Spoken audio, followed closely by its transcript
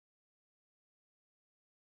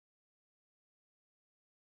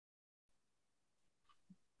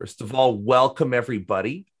First of all, welcome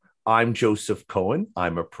everybody. I'm Joseph Cohen.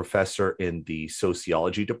 I'm a professor in the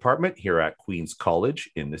sociology department here at Queens College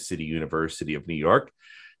in the City University of New York.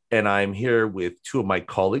 And I'm here with two of my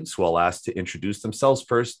colleagues who I'll ask to introduce themselves.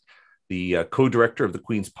 First, the co-director of the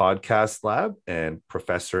Queens Podcast Lab and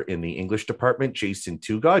professor in the English department, Jason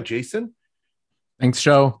Tuga. Jason? Thanks,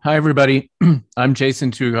 Joe. Hi, everybody. I'm Jason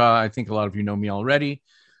Tuga. I think a lot of you know me already.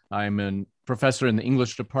 I'm a professor in the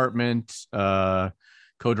English department,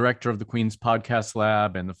 co-director of the Queen's Podcast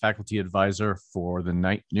Lab, and the faculty advisor for the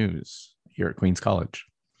Night News here at Queen's College.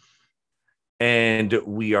 And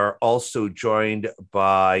we are also joined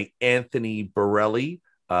by Anthony Borelli,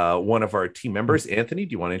 one of our team members. Anthony,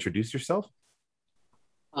 do you want to introduce yourself?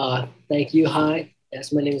 Thank you. Hi.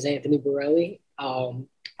 Yes, my name is Anthony Borelli. I'm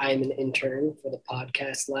an intern for the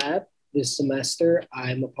Podcast Lab this semester.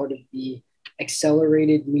 I'm a part of the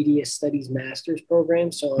Accelerated Media Studies Master's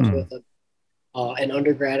program. So I was with an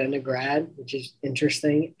undergrad and a grad, which is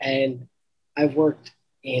interesting. And I've worked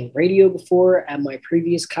in radio before at my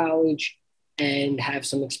previous college and have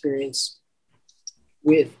some experience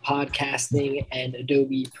with podcasting and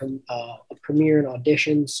Adobe Premiere and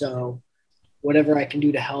Audition. So whatever I can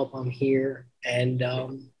do to help, I'm here. And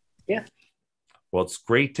yeah. Well, it's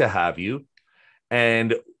great to have you.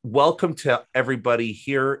 And welcome to everybody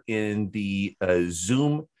here in the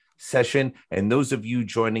Zoom session. And those of you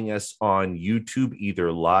joining us on YouTube,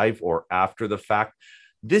 either live or after the fact,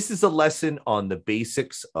 this is a lesson on the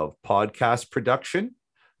basics of podcast production.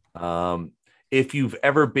 If you've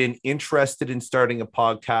ever been interested in starting a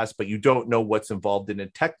podcast, but you don't know what's involved in on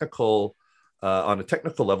a technical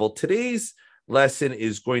level, today's lesson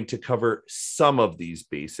is going to cover some of these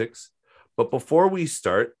basics. But before we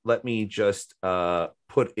start, let me just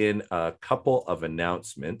put in a couple of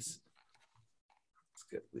announcements. Let's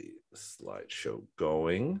get the slideshow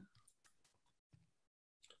going.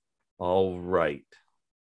 All right.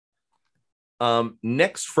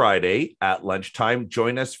 Next Friday at lunchtime,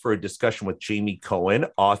 join us for a discussion with Jamie Cohen,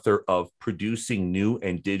 author of Producing New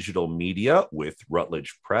and Digital Media with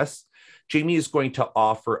Routledge Press. Jamie is going to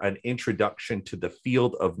offer an introduction to the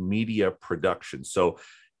field of media production. So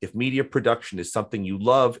if media production is something you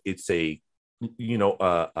love, it's a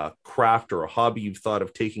craft or a hobby you've thought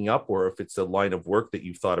of taking up, or if it's a line of work that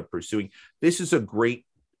you've thought of pursuing, this is a great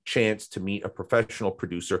chance to meet a professional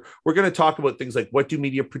producer. We're going to talk about things like, what do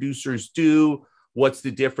media producers do? What's the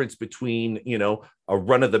difference between, a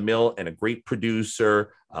run-of-the-mill and a great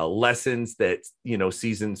producer, lessons that,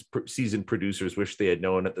 seasoned producers wish they had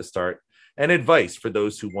known at the start, and advice for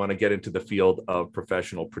those who want to get into the field of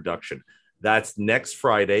professional production. That's next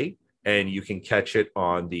Friday, and you can catch it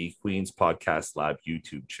on the Queen's Podcast Lab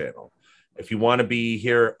YouTube channel. If you want to be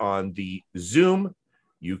here on the Zoom,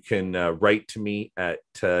 you can write to me at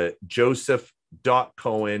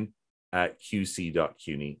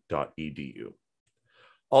joseph.cohen@qc.cuny.edu.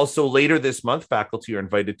 Also, later this month, faculty are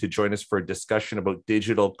invited to join us for a discussion about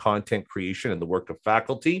digital content creation and the work of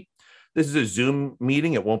faculty. This is a Zoom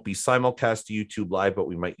meeting. It won't be simulcast to YouTube Live, but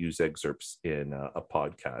we might use excerpts in a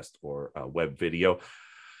podcast or a web video.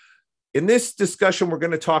 In this discussion, we're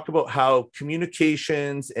going to talk about how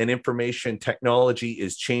communications and information technology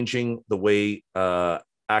is changing the way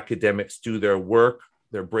academics do their work.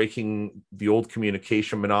 They're breaking the old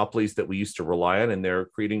communication monopolies that we used to rely on, and they're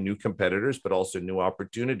creating new competitors, but also new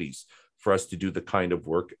opportunities for us to do the kind of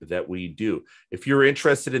work that we do. If you're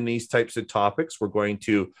interested in these types of topics, we're going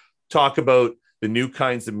to talk about the new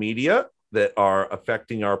kinds of media that are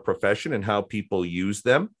affecting our profession and how people use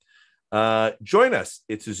them. Join us.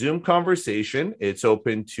 It's a Zoom conversation. It's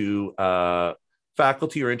open to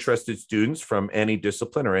faculty or interested students from any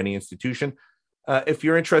discipline or any institution. If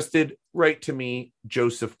you're interested, write to me,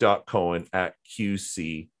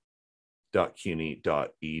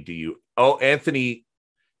 joseph.cohen@qc.cuny.edu. Oh,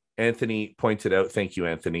 Anthony pointed out, thank you,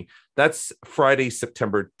 Anthony. That's Friday,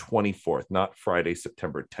 September 24th, not Friday,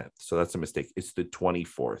 September 10th. So that's a mistake. It's the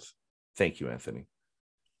 24th. Thank you, Anthony.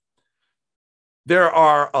 There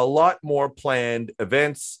are a lot more planned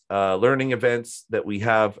events, learning events that we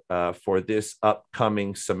have for this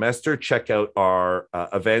upcoming semester. Check out our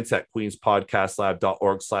events at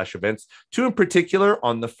queenspodcastlab.org/events. Two in particular,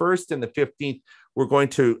 on the 1st and the 15th, we're going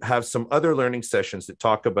to have some other learning sessions that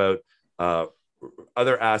talk about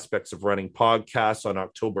other aspects of running podcasts. On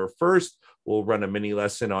October 1st, we'll run a mini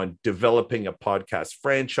lesson on developing a podcast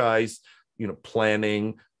franchise,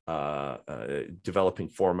 planning, developing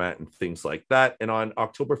format and things like that. And on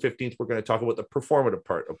October 15th, we're going to talk about the performative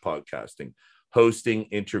part of podcasting, hosting,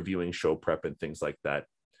 interviewing, show prep, and things like that.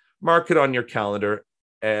 Mark it on your calendar,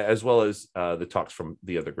 as well as the talks from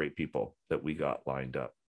the other great people that we got lined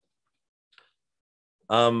up.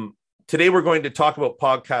 Today, we're going to talk about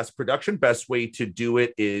podcast production. Best way to do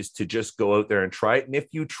it is to just go out there and try it. And if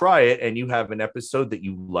you try it and you have an episode that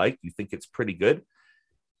you like, you think it's pretty good,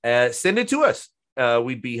 send it to us.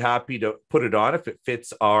 We'd be happy to put it on if it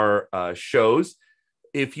fits our shows.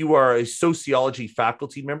 If you are a sociology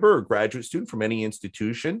faculty member or graduate student from any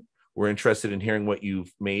institution, we're interested in hearing what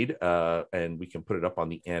you've made, and we can put it up on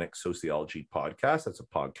the Annex Sociology podcast. That's a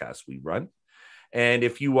podcast we run. And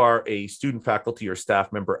if you are a student, faculty, or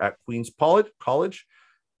staff member at Queen's College,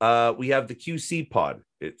 we have the QC Pod.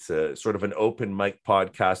 It's a sort of an open mic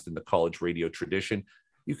podcast in the college radio tradition.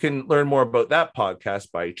 You can learn more about that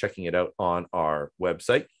podcast by checking it out on our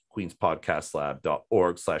website,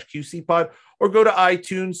 queenspodcastlab.org/QCpod, or go to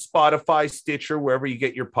iTunes, Spotify, Stitcher, wherever you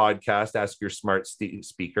get your podcast. Ask your smart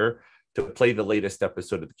speaker to play the latest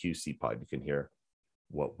episode of the QC Pod. You can hear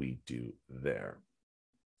what we do there.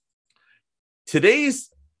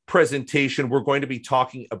 Today's presentation, we're going to be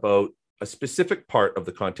talking about a specific part of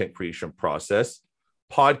the content creation process,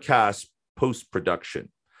 podcast post-production.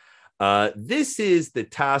 This is the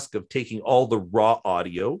task of taking all the raw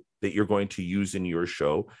audio that you're going to use in your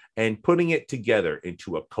show and putting it together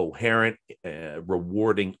into a coherent,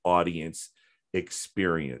 rewarding audience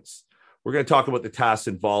experience. We're going to talk about the tasks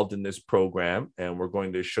involved in this program, and we're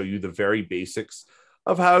going to show you the very basics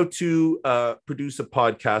of how to produce a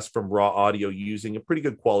podcast from raw audio using a pretty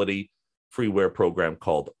good quality freeware program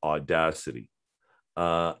called Audacity.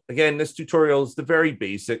 Again, this tutorial is the very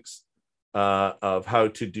basics of how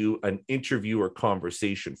to do an interview or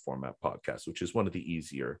conversation format podcast, which is one of the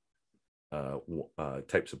easier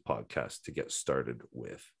types of podcasts to get started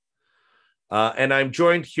with. And I'm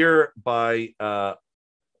joined here by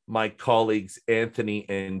my colleagues, Anthony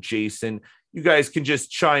and Jason. You guys can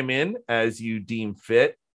just chime in as you deem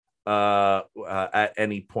fit at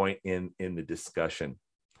any point in the discussion.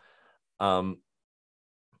 But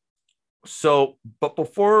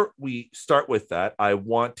before we start with that, I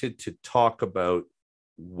wanted to talk about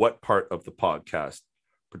what part of the podcast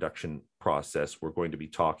production process we're going to be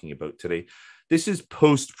talking about today. This is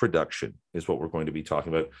post-production is what we're going to be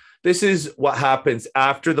talking about. This is what happens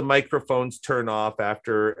after the microphones turn off,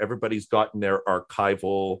 after everybody's gotten their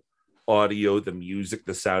archival audio, the music,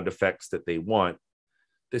 the sound effects that they want.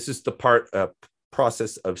 This is the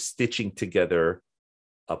process of stitching together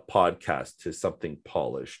a podcast to something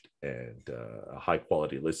polished and a high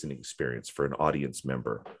quality listening experience for an audience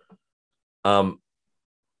member.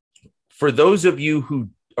 For those of you who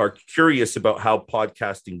are curious about how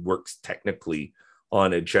podcasting works technically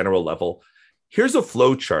on a general level, here's a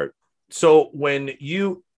flow chart. So when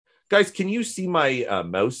you guys, can you see my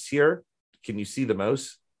mouse here? Can you see the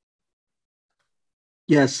mouse?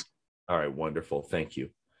 Yes. All right, wonderful. Thank you.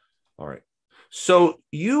 All right. So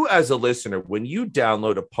you as a listener, when you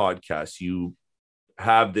download a podcast, you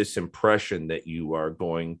have this impression that you are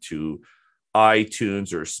going to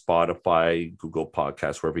iTunes or Spotify, Google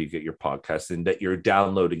Podcasts, wherever you get your podcasts, and that you're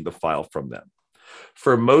downloading the file from them.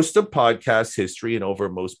 For most of podcast history and over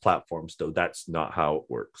most platforms, though, that's not how it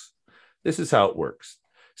works. This is how it works.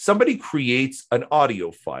 Somebody creates an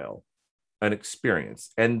audio file, an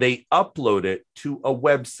experience, and they upload it to a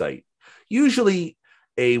website, usually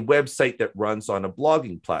a website that runs on a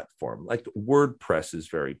blogging platform, like WordPress is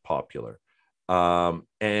very popular.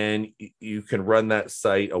 And you can run that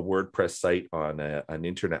site, a WordPress site, on an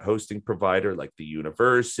internet hosting provider like the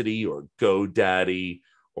university or GoDaddy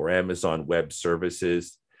or Amazon Web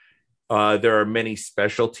Services. There are many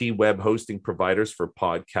specialty web hosting providers for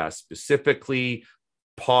podcasts specifically: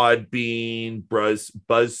 Podbean,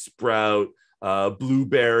 Buzzsprout,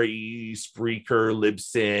 Blueberry, Spreaker,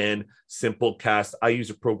 Libsyn, Simplecast. I use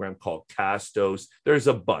a program called Castos. There's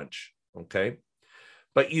a bunch, okay?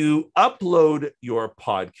 But you upload your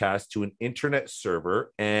podcast to an internet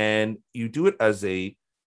server, and you do it as a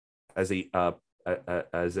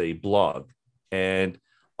blog. And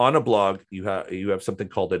on a blog, you have something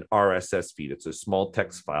called an RSS feed. It's a small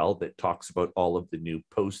text file that talks about all of the new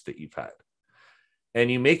posts that you've had.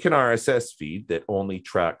 And you make an RSS feed that only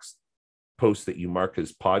tracks posts that you mark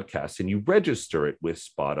as podcasts, and you register it with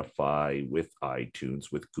Spotify, with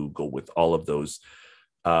iTunes, with Google, with all of those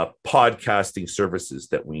podcasting services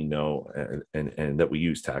that we know and that we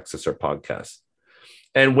use to access our podcasts.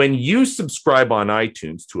 And when you subscribe on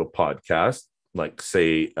iTunes to a podcast, like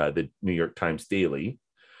say the New York Times Daily,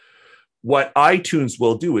 what iTunes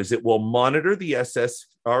will do is it will monitor the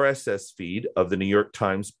RSS feed of the New York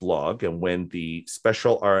Times blog. And when the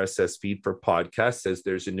special RSS feed for podcasts says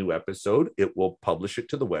there's a new episode, it will publish it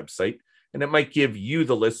to the website, and it might give you,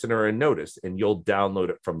 the listener, a notice, and you'll download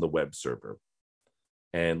it from the web server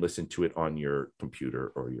and listen to it on your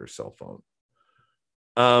computer or your cell phone.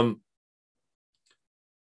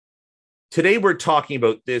 Today we're talking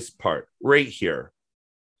about this part right here,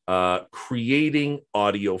 creating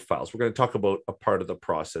audio files. We're going to talk about a part of the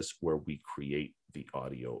process where we create the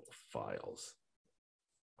audio files.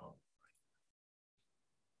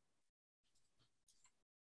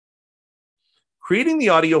 Creating the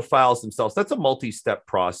audio files themselves, that's a multi-step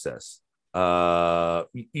process.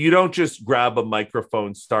 You don't just grab a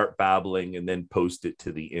microphone, start babbling, and then post it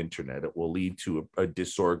to the internet. It will lead to a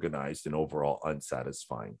disorganized and overall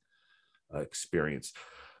unsatisfying experience.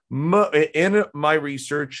 In my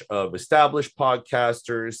research of established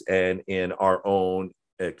podcasters and in our own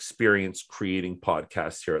experience creating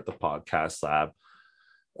podcasts here at the Podcast Lab,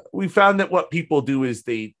 we found that what people do is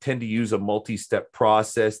they tend to use a multi-step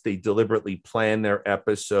process. They deliberately plan their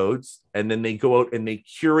episodes, and then they go out and they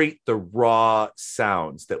curate the raw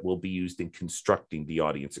sounds that will be used in constructing the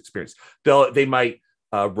audience experience. They might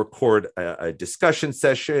record a discussion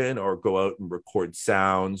session, or go out and record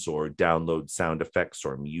sounds, or download sound effects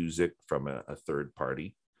or music from a third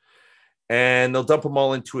party, and they'll dump them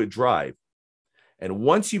all into a drive. And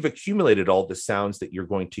once you've accumulated all the sounds that you're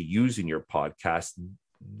going to use in your podcast,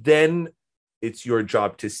 then it's your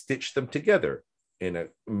job to stitch them together in a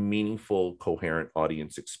meaningful, coherent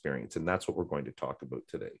audience experience. And that's what we're going to talk about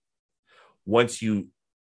today. Once you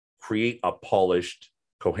create a polished,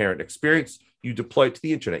 coherent experience, you deploy it to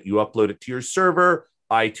the internet. You upload it to your server.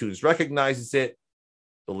 iTunes recognizes it.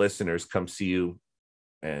 The listeners come see you,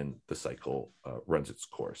 and the cycle runs its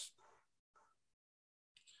course.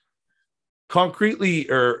 Concretely,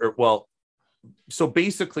 so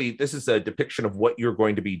basically, this is a depiction of what you're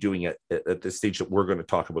going to be doing at this stage that we're going to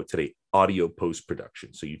talk about today, audio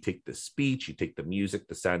post-production. So you take the speech, you take the music,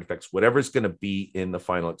 the sound effects, whatever's going to be in the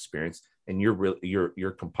final experience, and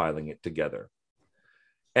you're compiling it together.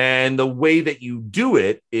 And the way that you do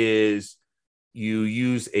it is you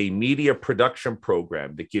use a media production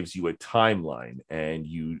program that gives you a timeline, and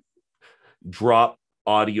you drop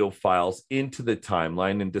audio files into the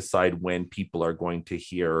timeline and decide when people are going to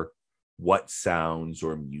hear what sounds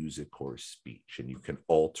or music or speech. And you can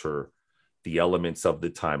alter the elements of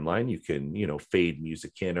the timeline. You can, fade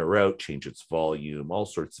music in or out, change its volume, all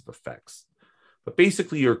sorts of effects. But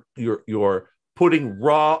basically, you're putting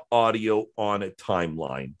raw audio on a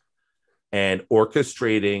timeline and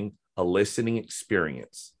orchestrating a listening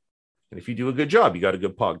experience. And if you do a good job, you got a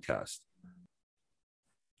good podcast.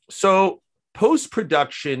 So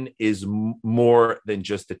post-production is more than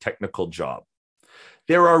just a technical job.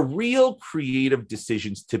 There are real creative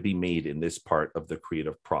decisions to be made in this part of the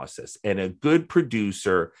creative process. And a good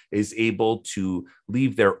producer is able to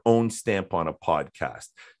leave their own stamp on a podcast,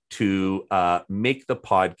 to make the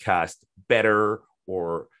podcast better,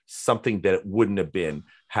 or something that it wouldn't have been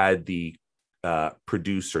had the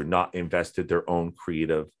producer not invested their own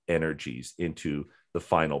creative energies into the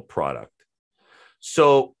final product.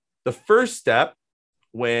 So the first step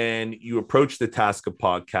when you approach the task of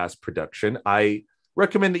podcast production, I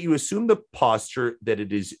recommend that you assume the posture that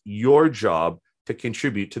it is your job to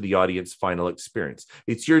contribute to the audience final experience.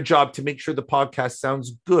 It's your job to make sure the podcast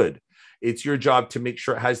sounds good. It's your job to make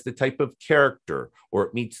sure it has the type of character, or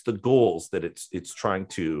it meets the goals that it's trying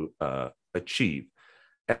to achieve,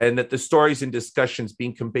 and that the stories and discussions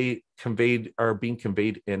being conveyed are being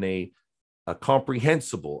conveyed in a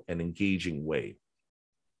comprehensible and engaging way.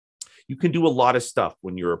 You can do a lot of stuff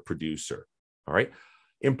when you're a producer. All right.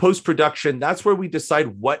 In post-production, that's where we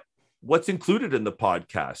decide what's included in the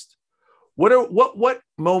podcast. What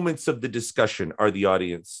moments of the discussion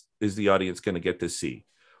is the audience going to get to see?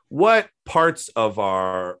 What parts of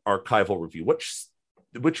our archival review,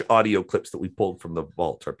 which audio clips that we pulled from the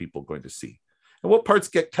vault are people going to see? And what parts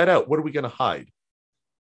get cut out? What are we going to hide?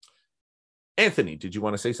 Anthony, did you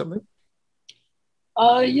want to say something?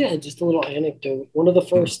 Yeah, just a little anecdote. One of the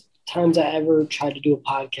first times I ever tried to do a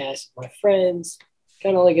podcast with my friends,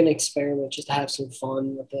 kind of like an experiment, just to have some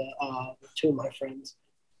fun with two of my friends.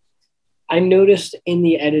 I noticed in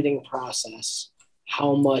the editing process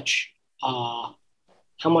how much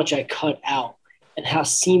I cut out and how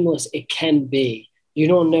seamless it can be. You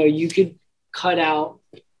don't know, you could cut out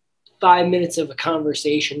 5 minutes of a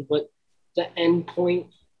conversation, but the end point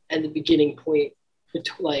and the beginning point,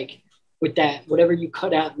 with that, whatever you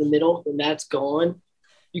cut out in the middle, when that's gone,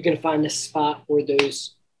 you can find a spot where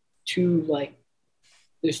those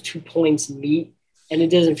two points meet, and it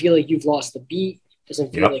doesn't feel like you've lost the beat.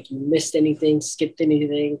 Doesn't feel like you missed anything, skipped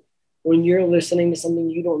anything. When you're listening to something,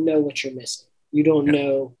 you don't know what you're missing. You don't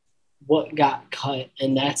know what got cut,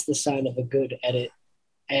 and that's the sign of a good edit.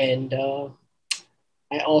 And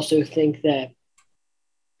I also think that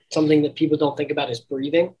something that people don't think about is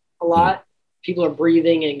breathing a lot. people are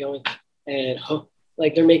breathing and going and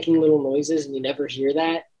like they're making little noises and you never hear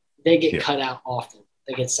that, they get cut out often.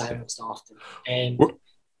 They get silenced often. And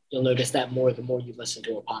you'll notice that more the more you listen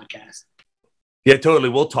to a podcast. Yeah, totally.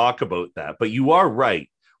 We'll talk about that. But you are right.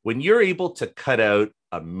 When you're able to cut out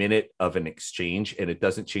a minute of an exchange and it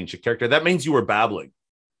doesn't change the character, that means you were babbling.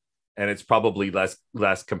 And it's probably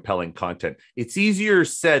less compelling content. It's easier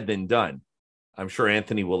said than done. I'm sure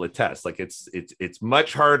Anthony will attest. Like it's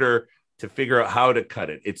much harder to figure out how to cut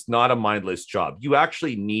it. It's not a mindless job. You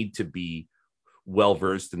actually need to be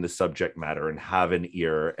well-versed in the subject matter and have an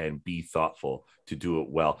ear and be thoughtful to do it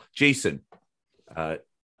well. Jason.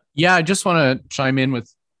 Yeah, I just want to chime in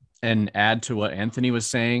with and add to what Anthony was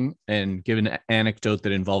saying and give an anecdote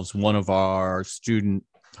that involves one of our student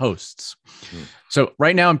hosts. So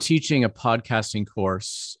right now I'm teaching a podcasting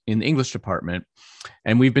course in the English department.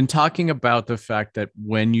 And we've been talking about the fact that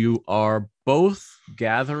when you are both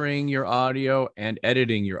gathering your audio and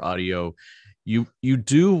editing your audio, you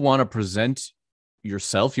do want to present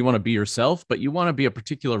yourself. You want to be yourself, but you want to be a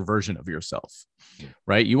particular version of yourself,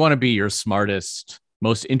 right? You want to be your smartest,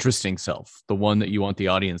 most interesting self, the one that you want the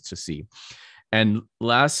audience to see. And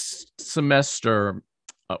last semester,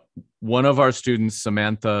 one of our students,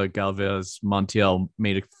 Samantha Galvez Montiel,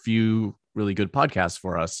 made a few really good podcasts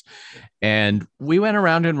for us. And we went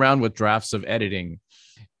around and around with drafts of editing.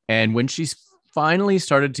 And when she finally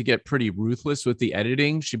started to get pretty ruthless with the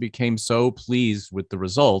editing, she became so pleased with the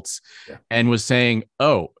results and was saying,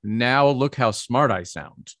 oh, now look how smart I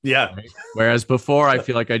sound. Yeah. Right? Whereas before, I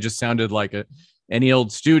feel like I just sounded like any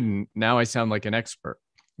old student. Now I sound like an expert.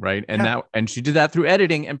 Right. And she did that through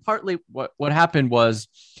editing. And partly what happened was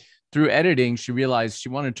through editing, she realized she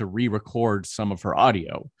wanted to re-record some of her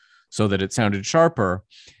audio so that it sounded sharper.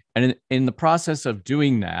 And in the process of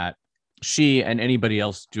doing that, she and anybody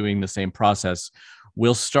else doing the same process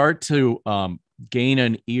will start to gain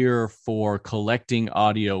an ear for collecting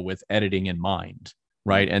audio with editing in mind.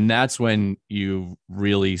 Right. And that's when you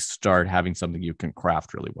really start having something you can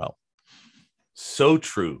craft really well. So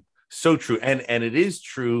true. So true. And it is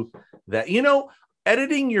true that,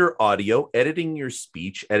 editing your audio, editing your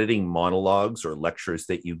speech, editing monologues or lectures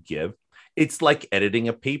that you give, it's like editing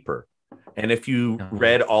a paper. And if you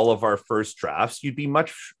read all of our first drafts, you'd be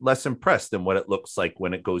much less impressed than what it looks like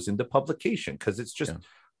when it goes into publication, because it's just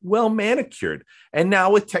well manicured. And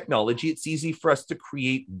now with technology, it's easy for us to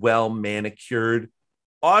create well manicured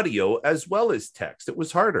audio as well as text. It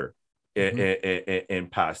was harder in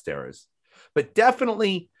past eras, but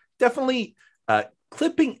definitely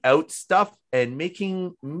clipping out stuff and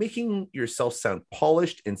making yourself sound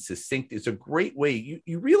polished and succinct is a great way.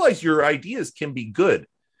 You realize your ideas can be good.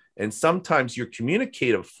 And sometimes your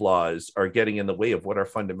communicative flaws are getting in the way of what are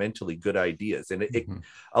fundamentally good ideas. And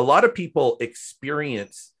a lot of people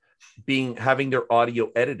experience having their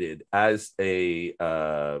audio edited as a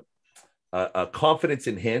confidence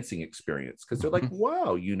enhancing experience, because they're like,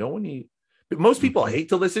 wow, but most people hate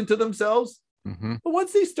to listen to themselves. But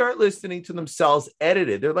once they start listening to themselves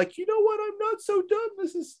edited, they're like, you know what? I'm not so dumb.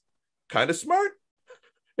 This is kind of smart.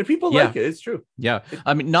 And people like it. It's true. Yeah.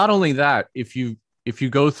 I mean, not only that, if you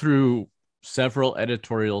go through several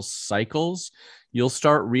editorial cycles, you'll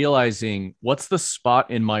start realizing what's the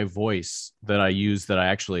spot in my voice that I use that I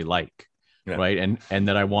actually like. Right. And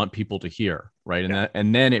that I want people to hear. Right.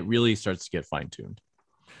 And then it really starts to get fine-tuned.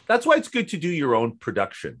 That's why it's good to do your own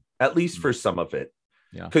production, at least for some of it.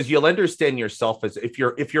 Yeah, because you'll understand yourself as if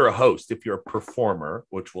you're a host, if you're a performer,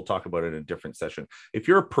 which we'll talk about in a different session. If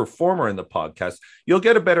you're a performer in the podcast, you'll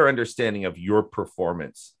get a better understanding of your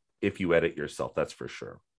performance if you edit yourself. That's for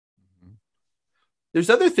sure. There's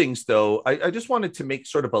other things, though. I just wanted to make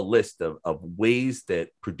sort of a list of ways that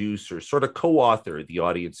producers sort of co-author the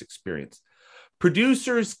audience experience.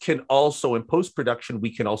 Producers can also, in post-production,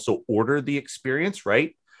 we can also order the experience,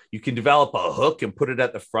 right? You can develop a hook and put it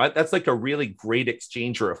at the front. That's like a really great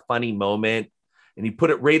exchange or a funny moment. And you put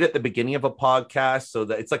it right at the beginning of a podcast so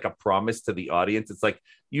that it's like a promise to the audience. It's like,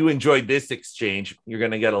 you enjoyed this exchange, you're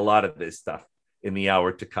going to get a lot of this stuff in the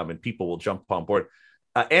hour to come, and people will jump on board.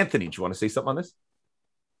 Anthony, do you want to say something on this?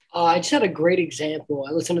 I just had a great example.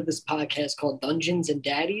 I listened to this podcast called Dungeons and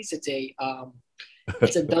Daddies. It's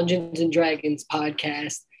a Dungeons and Dragons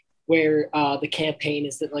podcast where the campaign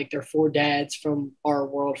is that like they're four dads from our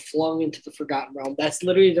world flung into the Forgotten Realm. That's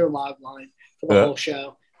literally their log line for the whole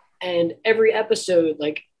show. And every episode,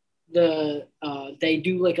 like they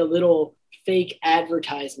do like a little fake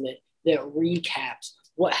advertisement that recaps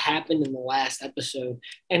what happened in the last episode.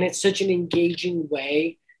 And it's such an engaging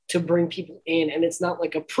way to bring people in. And it's not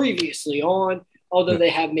like a previously on, although they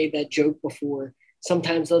have made that joke before.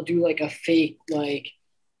 Sometimes they'll do like a fake, like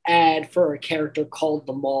ad for a character called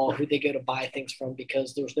the mall who they go to buy things from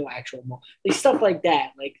because there's no actual mall. Like stuff like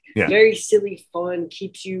that. Like very silly, fun,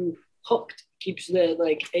 keeps you hooked, keeps the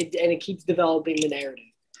and it keeps developing the narrative.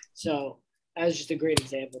 So that was just a great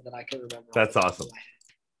example that I can remember. That's awesome.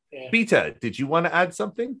 Yeah. Beta, did you want to add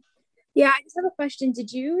something? Yeah, I just have a question.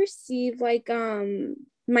 Did you receive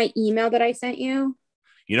my email that I sent you?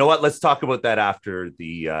 You know what? Let's talk about that after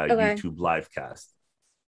the YouTube live cast.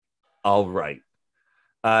 All right.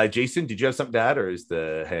 Jason, did you have something to add, or is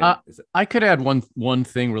the hand? I could add one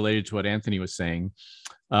thing related to what Anthony was saying.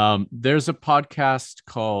 There's a podcast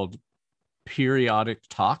called Periodic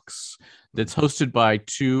Talks that's hosted by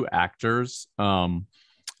two actors, an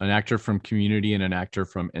actor from Community and an actor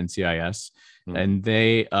from NCIS, and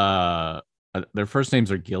they their first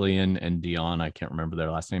names are Gillian and Dion. I can't remember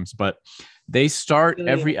their last names, but they start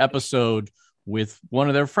every episode with one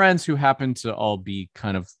of their friends who happen to all be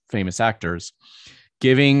kind of famous actors,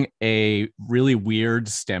 giving a really weird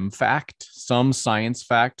STEM fact, some science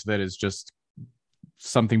fact that is just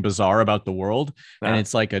something bizarre about the world. And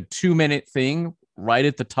it's like a 2-minute thing right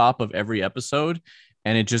at the top of every episode.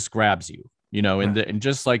 And it just grabs you, and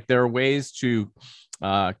just like there are ways to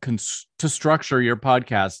structure your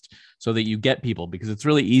podcast so that you get people, because it's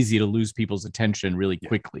really easy to lose people's attention really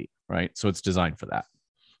quickly. Right. So it's designed for that.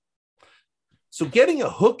 So getting a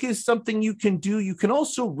hook is something you can do. You can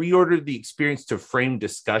also reorder the experience to frame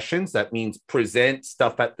discussions. That means present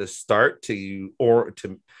stuff at the start to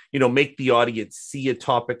make the audience see a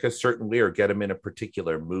topic a certain way, or get them in a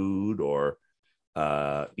particular mood, or,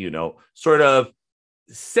 sort of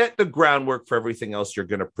set the groundwork for everything else you're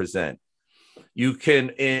going to present. You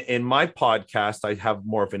can, in my podcast, I have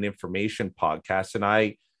more of an information podcast, and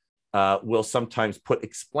I will sometimes put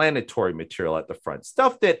explanatory material at the front,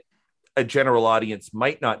 stuff that a general audience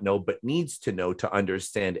might not know, but needs to know to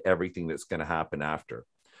understand everything that's going to happen after.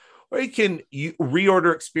 Or you can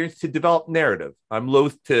reorder experience to develop narrative. I'm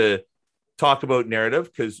loath to talk about narrative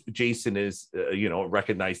because Jason is, a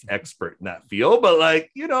recognized expert in that field, but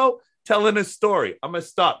telling a story, I'm going to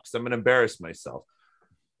stop because I'm going to embarrass myself.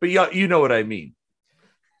 But you know what I mean.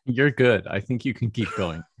 You're good. I think you can keep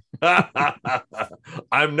going.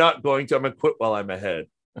 I'm not going to. I'm going to quit while I'm ahead.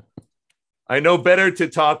 I know better to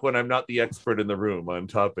talk when I'm not the expert in the room on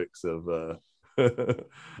topics of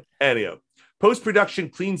anyhow. Post-production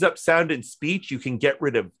cleans up sound and speech. You can get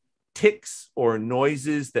rid of ticks or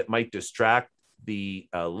noises that might distract the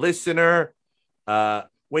listener.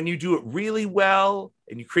 When you do it really well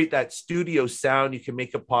and you create that studio sound, you can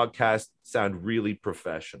make a podcast sound really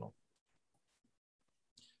professional.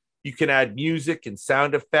 You can add music and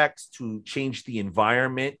sound effects to change the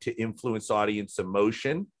environment to influence audience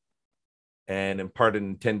emotion and impart an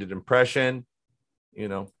intended impression,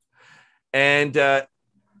 and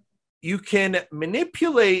you can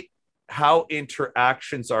manipulate how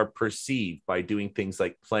interactions are perceived by doing things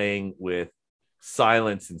like playing with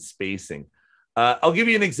silence and spacing. I'll give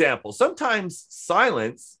you an example. Sometimes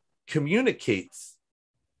silence communicates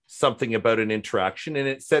something about an interaction, and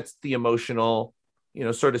it sets the emotional,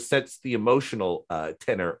 sets the emotional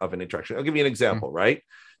tenor of an interaction. I'll give you an example, right?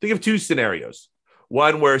 Think of two scenarios.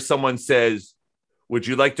 One where someone says, "Would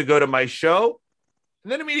you like to go to my show?"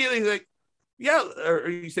 And then immediately like, "Yeah," or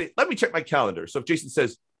you say, "Let me check my calendar." So if Jason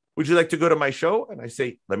says, "Would you like to go to my show?" and I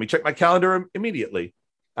say, "Let me check my calendar," immediately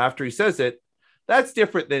after he says it, that's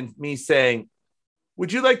different than me saying,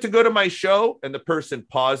 "Would you like to go to my show?" and the person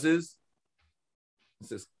pauses and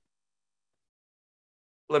says,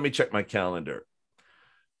 "Let me check my calendar."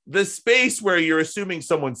 The space where you're assuming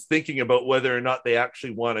someone's thinking about whether or not they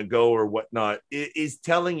actually want to go or whatnot is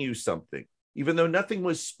telling you something. Even though nothing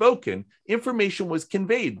was spoken, information was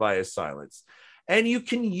conveyed via silence. And you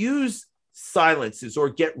can use silences or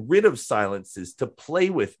get rid of silences to play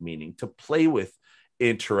with meaning, to play with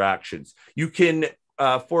interactions. You can,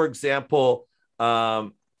 for example, I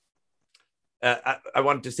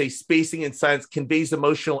wanted to say spacing and silence conveys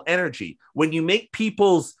emotional energy. When you make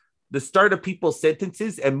the start of people's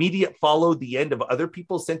sentences immediate follow the end of other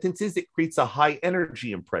people's sentences, it creates a high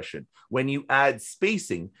energy impression. When you add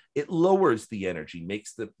spacing, it lowers the energy,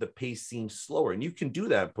 makes the pace seem slower. And you can do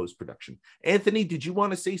that in post-production. Anthony, did you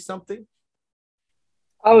want to say something?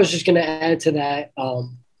 I was just going to add to that.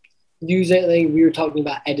 Usually we were talking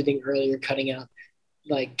about editing earlier, cutting out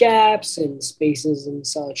like gaps and spaces and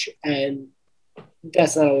such. And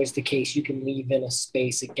that's not always the case. You can leave in a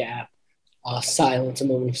space, a gap, silence, a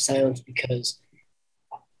moment of silence, because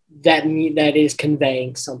that is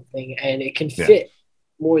conveying something, and it can fit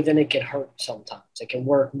more than it can hurt. Sometimes it can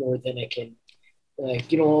work more than it can.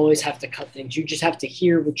 Like, you don't always have to cut things. You just have to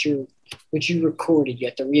hear what you recorded. You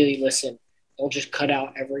have to really listen I'll just cut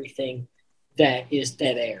out everything that is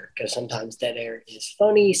dead air, because sometimes dead air is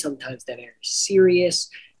funny, sometimes dead air is serious.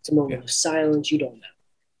 It's a moment of silence. You don't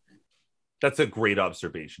know. That's a great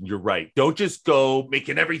observation. You're right. Don't just go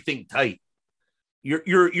making everything tight.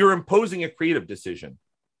 You're imposing a creative decision.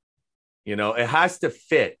 You know, it has to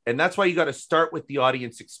fit. And that's why you got to start with the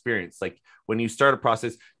audience experience. Like when you start a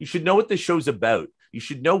process, you should know what the show's about. You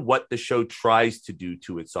should know what the show tries to do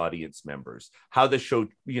to its audience members, how the show,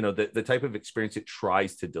 you know, the type of experience it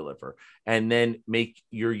tries to deliver, and then make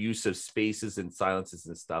your use of spaces and silences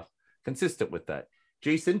and stuff consistent with that.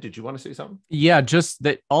 Jason, did you want to say something? Yeah, just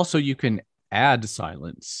that also you can add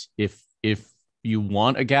silence if you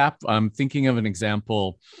want a gap. I'm thinking of an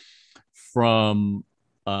example from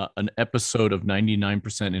an episode of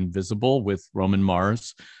 99% Invisible with Roman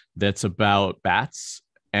Mars that's about bats.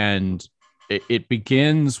 And it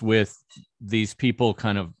begins with these people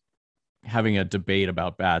kind of having a debate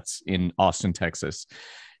about bats in Austin, Texas.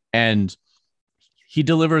 And he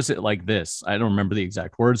delivers it like this. I don't remember the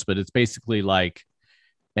exact words, but it's basically like,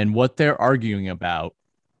 and what they're arguing about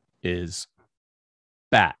is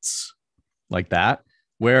bats, like that.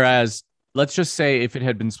 Whereas, let's just say if it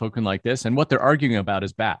had been spoken like this, and what they're arguing about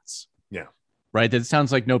is bats. Yeah. Right. That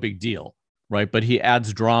sounds like no big deal. Right. But he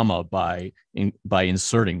adds drama by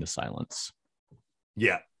inserting the silence.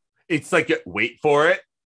 Yeah. It's like, wait for it.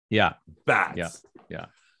 Yeah. Bats. Yeah.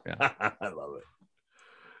 I love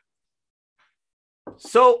it.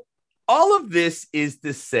 So all of this is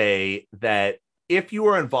to say that if you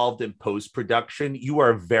are involved in post-production, you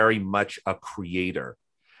are very much a creator,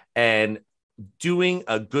 and doing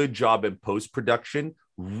a good job in post-production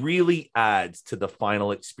really adds to the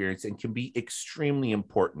final experience and can be extremely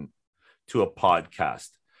important to a podcast.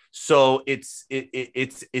 So it's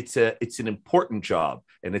an important job,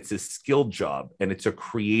 and it's a skilled job, and it's a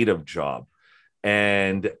creative job.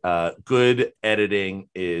 And good editing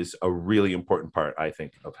is a really important part, I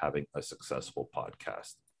think, of having a successful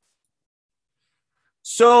podcast.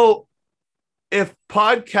 So if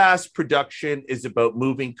podcast production is about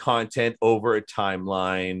moving content over a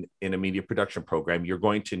timeline in a media production program, you're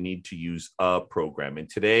going to need to use a program. And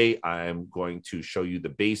today I'm going to show you the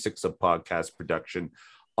basics of podcast production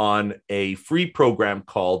on a free program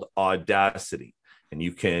called Audacity. And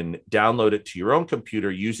you can download it to your own computer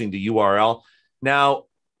using the URL. Now,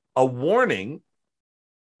 a warning,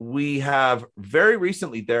 we have very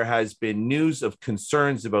recently, there has been news of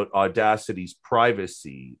concerns about Audacity's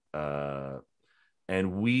privacy,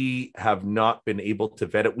 and we have not been able to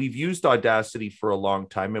vet it. We've used Audacity for a long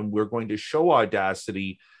time, and we're going to show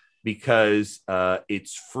Audacity because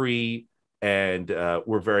it's free, and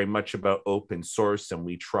we're very much about open source, and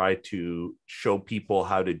we try to show people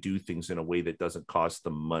how to do things in a way that doesn't cost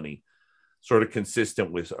them money, sort of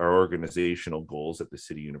consistent with our organizational goals at the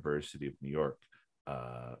City University of New York,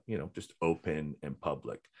 just open and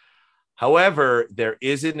public. However, there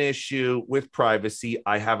is an issue with privacy.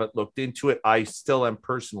 I haven't looked into it. I still am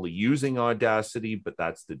personally using Audacity, but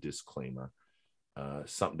that's the disclaimer.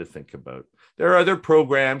 Something to think about. There are other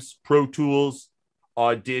programs, Pro Tools,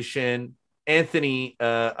 Audition. Anthony,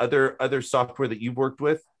 other software that you've worked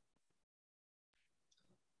with?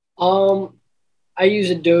 I use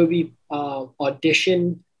Adobe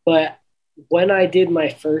Audition, but when I did my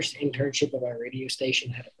first internship at my radio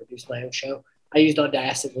station, had to produce my own show, I used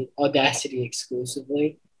Audacity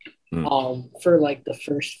exclusively for like the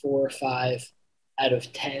first 4 or 5 out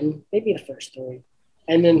of 10, maybe the first 3.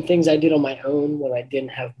 And then things I did on my own when I didn't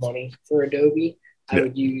have money for Adobe, I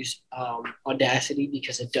would use Audacity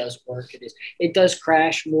because it does work. It does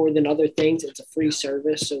crash more than other things. It's a free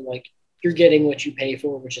service, so like you're getting what you pay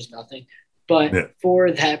for, which is nothing. But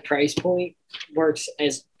for that price point, works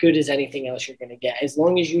as good as anything else you're going to get. As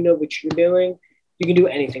long as you know what you're doing, you can do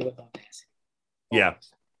anything with Audacity. Yeah.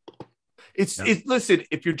 Listen,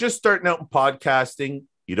 if you're just starting out in podcasting,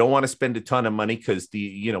 you don't want to spend a ton of money because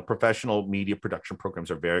the professional media production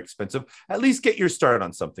programs are very expensive. At least get your start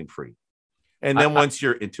on something free. And then once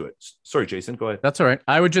you're into it. Sorry, Jason, go ahead. That's all right.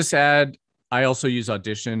 I would just add, I also use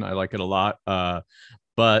Audition. I like it a lot.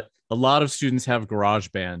 But a lot of students have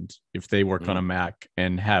GarageBand if they work on a Mac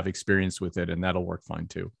and have experience with it, and that'll work fine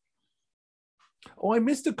too. Oh, I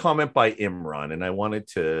missed a comment by Imran, and I wanted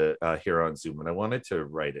to hear on Zoom, and I wanted to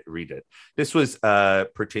read it. This was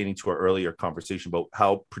pertaining to our earlier conversation about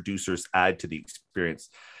how producers add to the experience.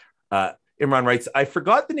 Imran writes, I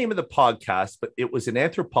forgot the name of the podcast, but it was an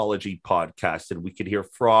anthropology podcast, and we could hear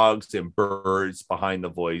frogs and birds behind the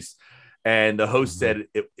voice. And the host said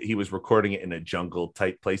he was recording it in a jungle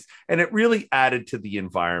type place, and it really added to the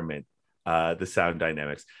environment, the sound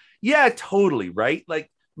dynamics. Yeah, totally. Right.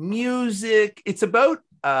 Like music, it's about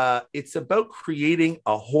it's about creating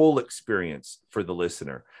a whole experience for the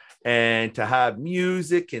listener, and to have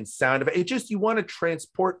music and sound effects. It just, you want to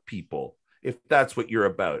transport people if that's what you're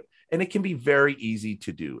about. And it can be very easy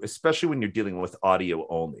to do, especially when you're dealing with audio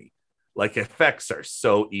only. Like, effects are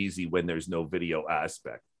so easy when there's no video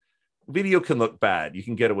aspect. Video can look bad. You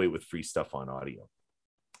can get away with free stuff on audio.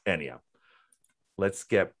 Anyhow, let's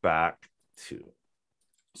get back to.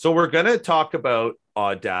 So we're going to talk about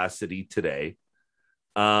Audacity today.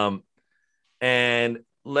 And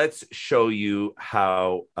let's show you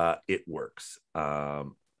how it works.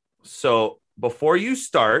 So before you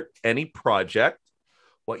start any project,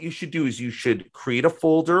 what you should do is you should create a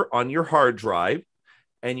folder on your hard drive,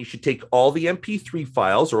 and you should take all the MP3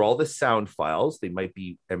 files or all the sound files. They might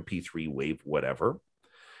be MP3, WAV, whatever.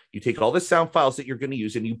 You take all the sound files that you're going to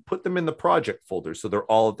use and you put them in the project folder, so they're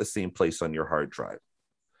all at the same place on your hard drive.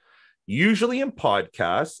 Usually in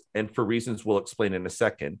podcasts, and for reasons we'll explain in a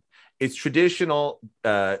second, it's traditional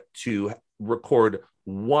to record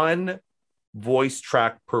one voice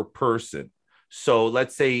track per person. So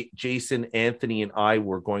let's say Jason, Anthony, and I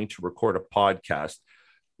were going to record a podcast.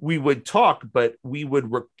 We would talk, but we would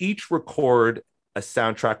each record a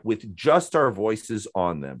soundtrack with just our voices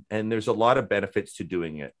on them. And there's a lot of benefits to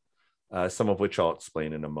doing it, some of which I'll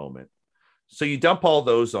explain in a moment. So you dump all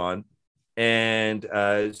those on and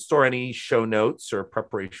store any show notes or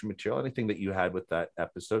preparation material, anything that you had with that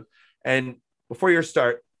episode. And before you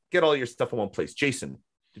start, get all your stuff in one place. Jason,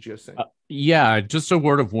 did you have something? Yeah, just a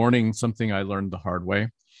word of warning, something I learned the hard way.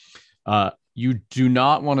 You do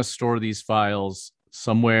not want to store these files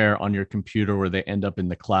somewhere on your computer where they end up in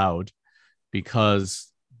the cloud, because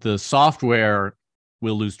the software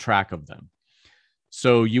will lose track of them.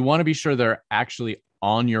 So you want to be sure they're actually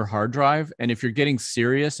on your hard drive. And if you're getting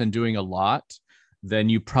serious and doing a lot, then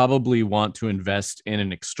you probably want to invest in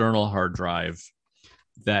an external hard drive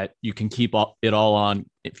that you can keep it all on.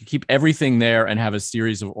 If you keep everything there and have a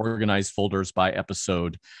series of organized folders by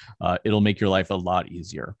episode, it'll make your life a lot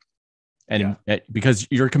easier. And because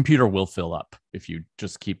your computer will fill up if you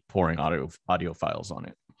just keep pouring audio files on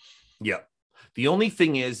it. Yeah. The only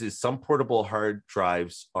thing is some portable hard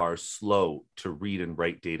drives are slow to read and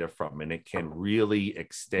write data from, and it can really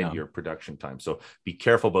extend your production time. So be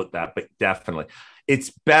careful about that, but definitely it's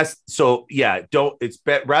best. So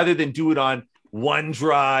rather than do it on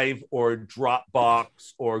OneDrive or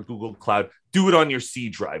Dropbox or Google Cloud, do it on your C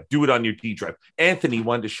drive, do it on your D drive. Anthony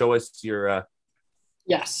wanted to show us your.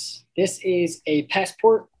 Yes, this is a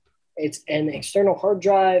Passport. It's an external hard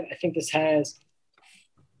drive. I think this has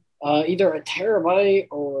either a terabyte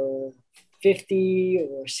or 50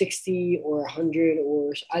 or 60 or 100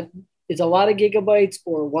 or it's a lot of gigabytes,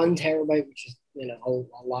 or 1 terabyte, which is a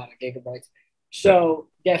lot of gigabytes. So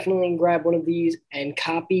definitely grab one of these and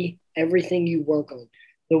copy everything you work on.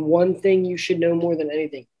 The one thing you should know more than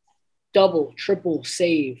anything: double, triple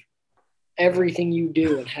save everything you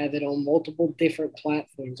do and have it on multiple different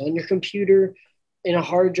platforms, on your computer, in a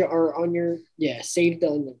hard drive, or on your, saved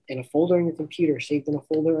in a folder on your computer, saved in a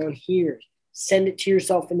folder on here. Send it to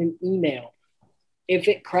yourself in an email. If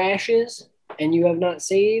it crashes and you have not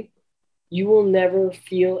saved, you will never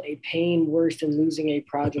feel a pain worse than losing a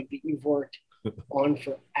project that you've worked on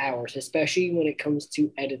for hours, especially when it comes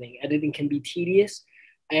to editing. Editing can be tedious,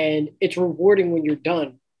 and it's rewarding when you're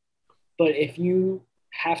done. But if you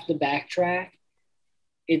have to backtrack,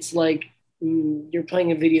 it's like you're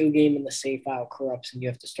playing a video game and the save file corrupts and you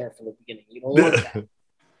have to start from the beginning. You don't want that.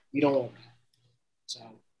 You don't want that. So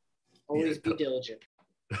always be diligent.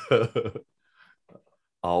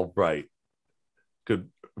 All right. Good.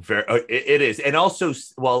 It is. And also,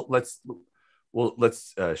 let's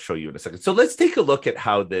show you in a second. So let's take a look at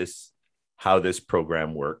how this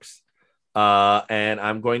program works. And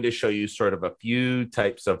I'm going to show you sort of a few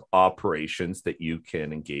types of operations that you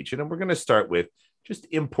can engage in. And we're going to start with just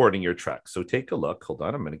importing your track. So take a look. Hold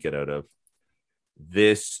on. I'm going to get out of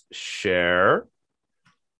this share.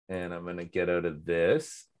 And I'm going to get out of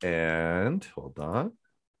this. And hold on. I'm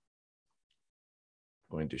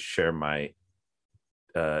going to share my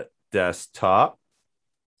desktop.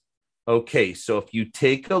 Okay. So if you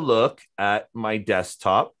take a look at my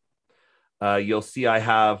desktop, you'll see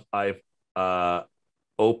I've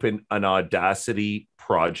opened an Audacity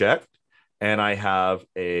project, and I have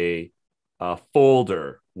a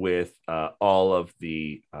folder with all of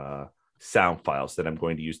the sound files that I'm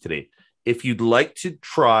going to use today. If you'd like to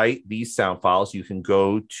try these sound files, you can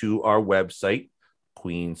go to our website,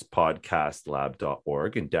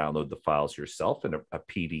 queenspodcastlab.org, and download the files yourself in a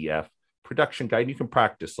PDF production guide. You can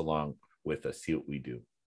practice along with us, see what we do.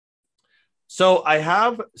 So I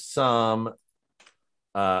have some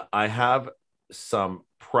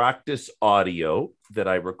practice audio that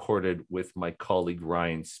I recorded with my colleague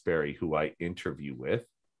Ryan Sperry, who I interview with.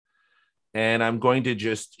 And I'm going to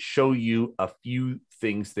just show you a few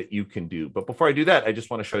things that you can do. But before I do that, I just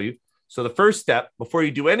want to show you. So the first step, before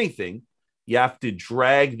you do anything, you have to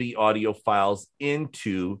drag the audio files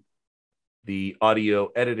into the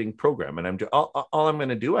audio editing program. And all I'm going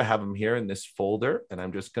to do, I have them here in this folder, and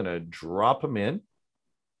I'm just going to drop them in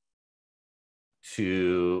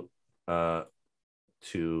to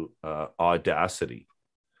Audacity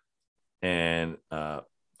and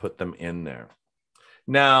put them in there.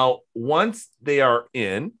 Now, once they are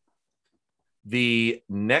in, the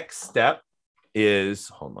next step is,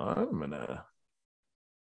 hold on, I'm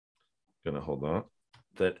gonna hold on.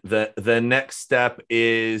 The next step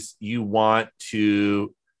is you want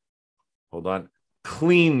to, hold on,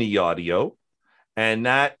 clean the audio. And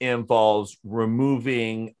that involves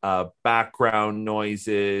removing background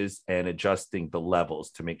noises and adjusting the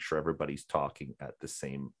levels to make sure everybody's talking at the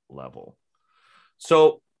same level.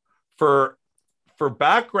 So for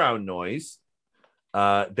background noise,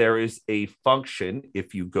 there is a function.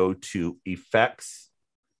 If you go to effects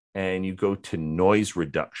and you go to noise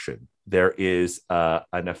reduction, there is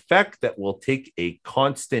an effect that will take a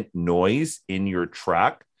constant noise in your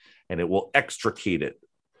track and it will extricate it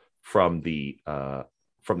from the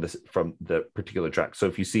particular track. So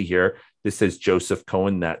if you see here, this says Joseph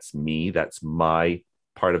Cohen. That's me. That's my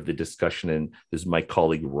part of the discussion. And this is my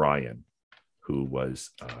colleague Ryan, who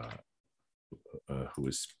was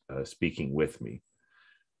speaking with me.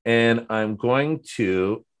 And I'm going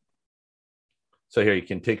to, so here you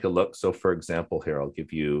can take a look. So for example, here, I'll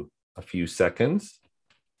give you a few seconds.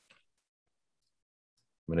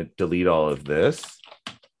 I'm going to delete all of this.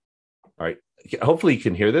 All right. Hopefully you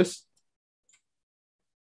can hear this.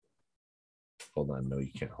 Hold on. No,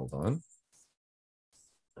 you can't. Hold on.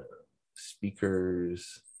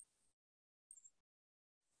 Speakers.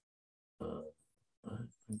 I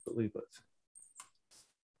believe it.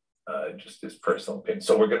 Just his personal opinion.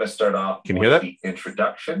 So we're going to start off with the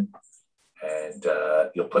introduction, and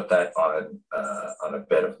you'll put that on a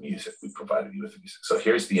bed of music. We provided you with music. So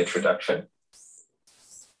here's the introduction.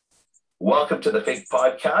 Welcome to the Fake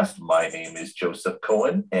Podcast. My name is Joseph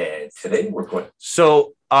Cohen, and today we're going.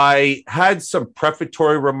 So I had some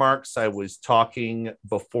prefatory remarks. I was talking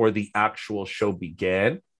before the actual show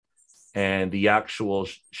began, and the actual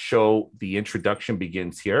show, the introduction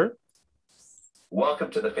begins here.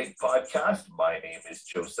 Welcome to the Fake Podcast. My name is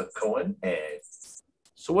Joseph Cohen, and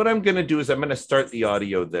so what I'm going to do is I'm going to start the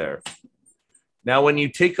audio there. Now, when you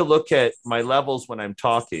take a look at my levels when I'm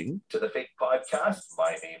talking to the Fake Podcast,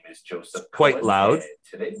 my name is Joseph Cohen, quite loud. And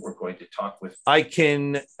today we're going to talk with. I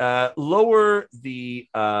can lower the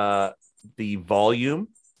volume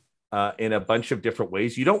in a bunch of different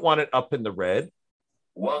ways. You don't want it up in the red.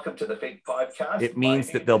 Welcome to the Fake Podcast. It means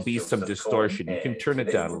that there'll be some distortion. You can turn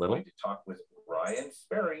it down a little. Going to talk with Ryan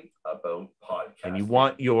Sperry about podcasting. And you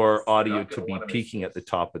want your audio to be peaking at the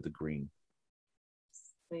top of the green.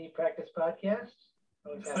 The practice podcast.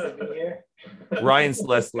 Always happy to be here. Ryan's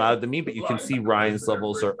less loud than me, but you can see Ryan's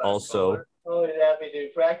levels are also. Always happy to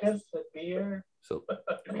practice with beer.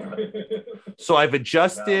 So I've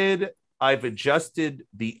adjusted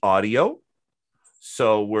the audio,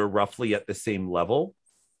 so we're roughly at the same level.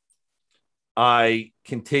 I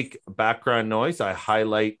can take background noise. I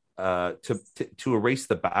highlight to erase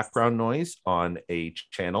the background noise on a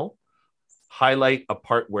channel. Highlight a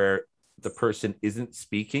part where the person isn't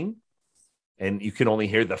speaking and you can only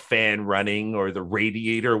hear the fan running or the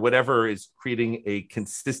radiator, whatever is creating a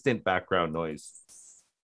consistent background noise,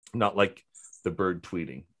 not like the bird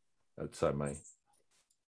tweeting outside my.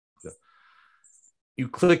 You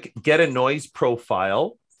click get a noise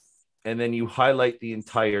profile and then you highlight the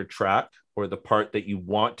entire track or the part that you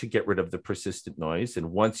want to get rid of the persistent noise.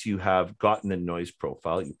 And once you have gotten the noise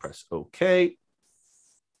profile, you press OK.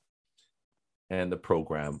 And the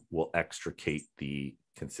program will extricate the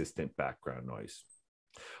consistent background noise.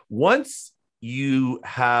 Once you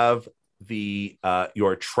have the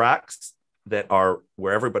your tracks that are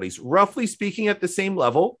where everybody's roughly speaking at the same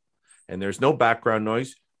level and there's no background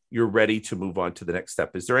noise, you're ready to move on to the next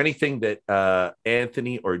step. Is there anything that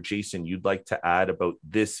Anthony or Jason you'd like to add about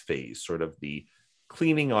this phase, sort of the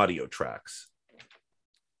cleaning audio tracks?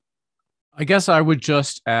 I guess I would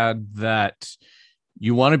just add that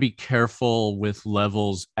you want to be careful with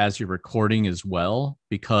levels as you're recording as well,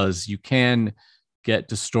 because you can get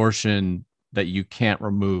distortion that you can't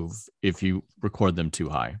remove if you record them too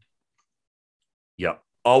high. Yeah,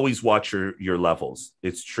 always watch your levels.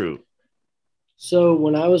 It's true. So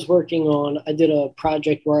when I was working on, I did a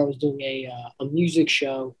project where I was doing a music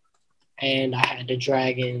show, and I had to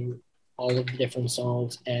drag in all of the different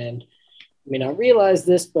songs. And I mean, I realized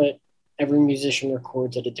this, but every musician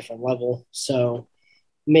records at a different level. So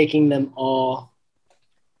making them all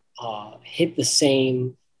hit the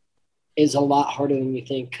same is a lot harder than you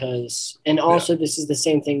think. And also, this is the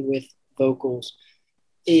same thing with vocals.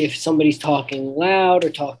 If somebody's talking loud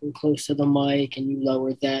or talking close to the mic and you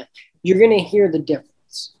lower that, you're going to hear the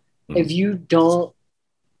difference. If you don't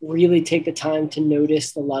really take the time to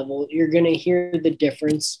notice the level, you're going to hear the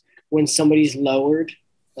difference when somebody's lowered,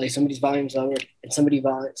 like somebody's volume's lowered and somebody's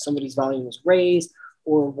volume is raised,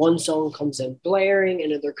 or one song comes in blaring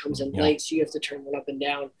and another comes in light, so you have to turn it up and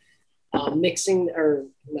down. Mixing the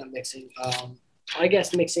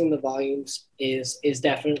volumes is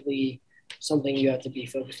definitely something you have to be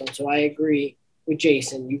focused on. So I agree with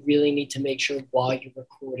Jason. You really need to make sure while you're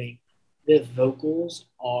recording, the vocals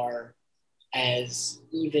are as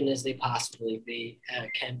even as they possibly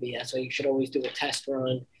can be. That's why you should always do a test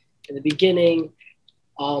run in the beginning.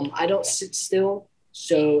 I don't sit still.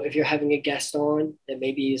 So if you're having a guest on that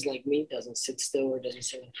maybe is like me, doesn't sit still or doesn't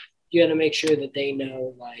sit, you got to make sure that they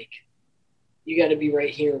know, like, you got to be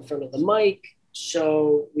right here in front of the mic.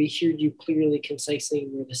 So we hear you clearly, concisely,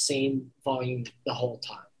 and we're the same volume the whole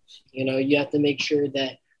time. You know, you have to make sure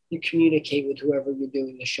that you communicate with whoever you're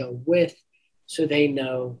doing the show with so they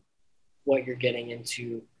know what you're getting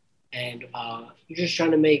into. And you're just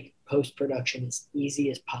trying to make post-production as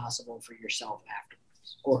easy as possible for yourself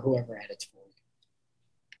afterwards, or whoever edits for you.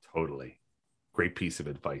 Totally. Great piece of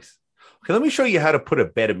advice. Okay, let me show you how to put a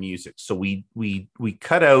bed of music. So we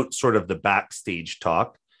cut out sort of the backstage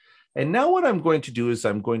talk. And now what I'm going to do is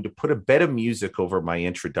I'm going to put a bed of music over my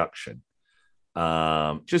introduction,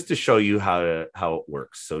 just to show you how it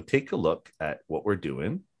works. So take a look at what we're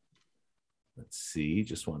doing. Let's see,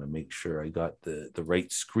 just want to make sure I got the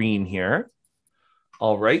right screen here.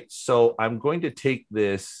 All right, so I'm going to take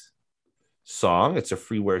this song. It's a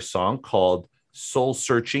freeware song called Soul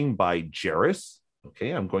Searching by Jairus.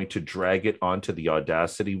 Okay, I'm going to drag it onto the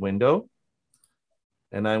Audacity window.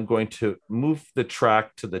 And I'm going to move the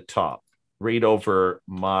track to the top, right over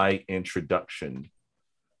my introduction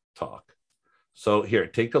talk. So here,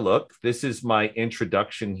 take a look. This is my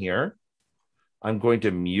introduction here. I'm going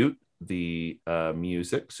to mute the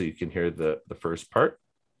music so you can hear the first part.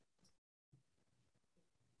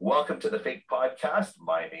 Welcome to the Fake Podcast.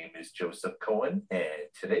 My name is Joseph Cohen, and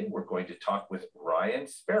today we're going to talk with Ryan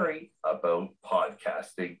Sperry about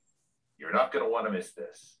podcasting. You're not going to want to miss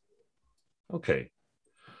this. Okay,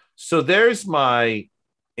 so there's my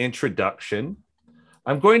introduction.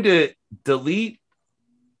 I'm going to delete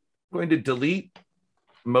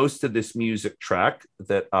most of this music track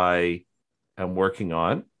that I am working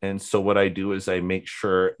on. And so what I do is I make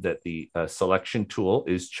sure that the selection tool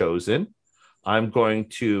is chosen. I'm going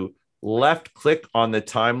to left click on the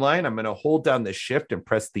timeline. I'm going to hold down the shift and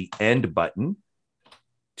press the end button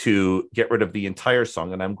to get rid of the entire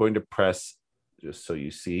song. And I'm going to press, just so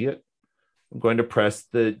you see it, I'm going to press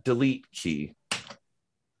the delete key.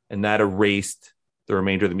 And that erased the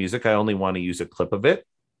remainder of the music. I only want to use a clip of it.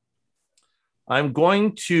 I'm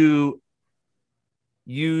going to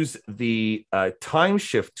use the time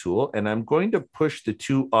shift tool, and I'm going to push the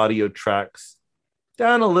two audio tracks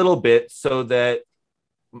down a little bit so that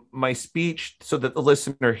my speech, so that the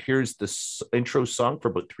listener hears the intro song for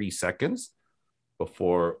about 3 seconds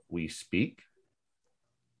before we speak.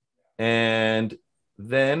 And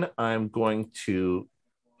then I'm going to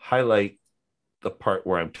highlight the part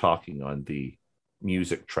where I'm talking on the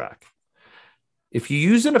music track. If you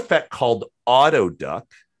use an effect called auto duck,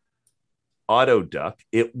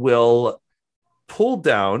 it will pull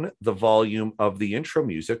down the volume of the intro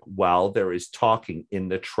music while there is talking in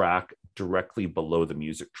the track directly below the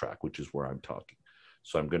music track, which is where I'm talking.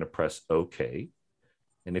 So I'm going to press OK.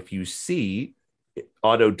 And if you see,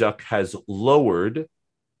 auto duck has lowered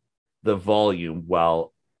the volume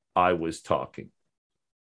while I was talking.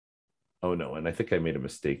 Oh no, and I think I made a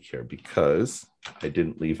mistake here because I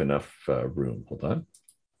didn't leave enough room. Hold on.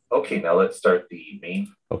 Okay, now let's start the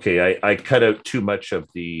main. Okay, I cut out too much of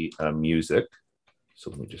the music. So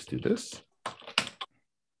let me just do this.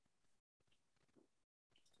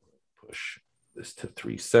 Push this to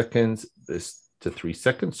 3 seconds, this to 3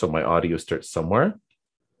 seconds. So my audio starts somewhere.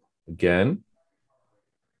 Again,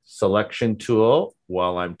 selection tool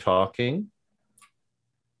while I'm talking.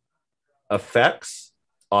 Effects,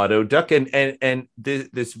 auto duck. And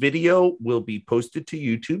this video will be posted to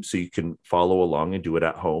YouTube so you can follow along and do it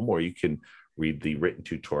at home, or you can read the written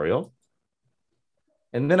tutorial.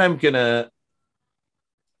 And then I'm going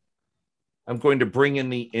to bring in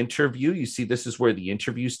the interview. You see, this is where the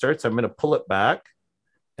interview starts. I'm going to pull it back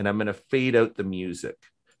and I'm going to fade out the music.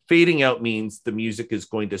 Fading out means the music is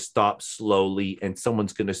going to stop slowly and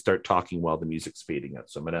someone's going to start talking while the music's fading out.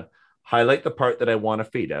 So I'm going to highlight the part that I want to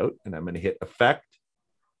fade out, and I'm going to hit effect,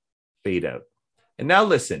 fade out. And now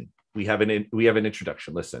listen, we have an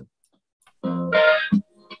introduction. Listen.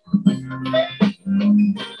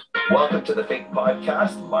 Welcome to the Fake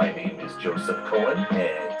Podcast. My name is Joseph Cohen,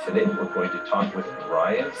 and today we're going to talk with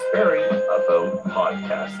Ryan Sperry about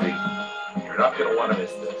podcasting. You're not going to want to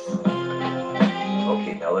miss this.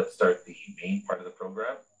 Okay, now let's start the main part of the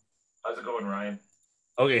program. How's it going, Ryan?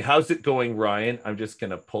 Okay, how's it going, Ryan? I'm just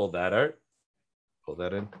going to pull that out. Pull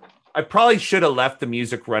that in. I probably should have left the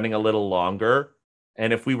music running a little longer.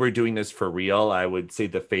 And if we were doing this for real, I would say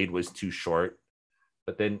the fade was too short.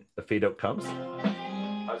 But then the fade out comes.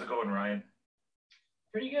 How's it going, Ryan?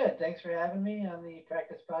 Pretty good. Thanks for having me on the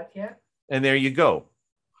Practice Podcast. And there you go.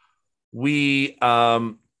 We,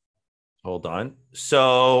 hold on.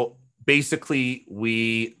 So basically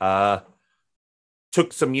we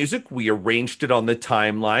took some music, we arranged it on the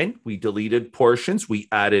timeline, we deleted portions, we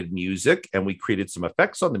added music, and we created some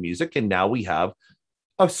effects on the music. And now we have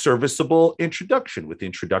a serviceable introduction with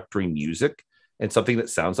introductory music and something that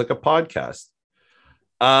sounds like a podcast.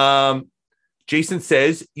 Jason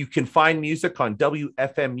says you can find music on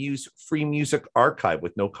WFMU's free music archive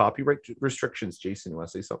with no copyright restrictions. Jason, you want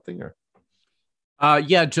to say something? Or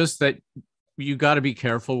Yeah, just that you got to be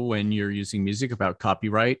careful when you're using music about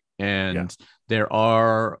copyright. And there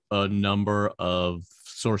are a number of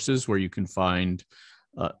sources where you can find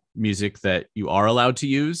music that you are allowed to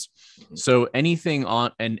use. So anything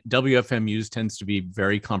on, and WFMU's tends to be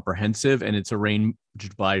very comprehensive, and it's arranged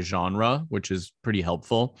by genre, which is pretty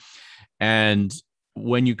helpful. And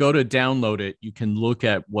when you go to download it, you can look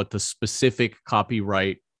at what the specific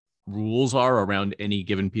copyright rules are around any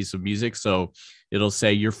given piece of music. So it'll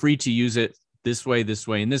say you're free to use it this way,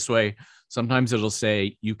 and this way. Sometimes it'll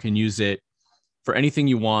say you can use it for anything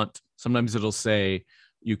you want. Sometimes it'll say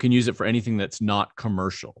you can use it for anything that's not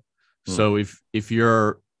commercial. So if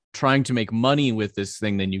you're trying to make money with this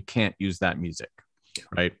thing, then you can't use that music,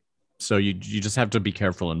 right? So you just have to be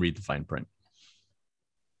careful and read the fine print.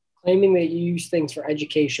 Claiming that you use things for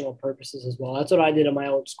educational purposes as well. That's what I did in my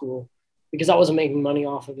old school because I wasn't making money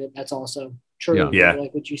off of it. That's also true, Yeah.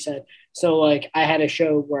 like what you said. So like I had a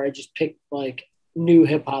show where I just picked like new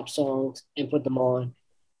hip hop songs and put them on,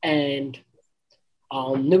 and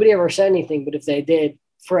nobody ever said anything. But if they did,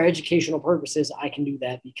 for educational purposes, I can do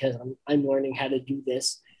that because I'm learning how to do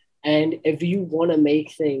this. And if you want to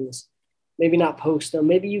make things, maybe not post them,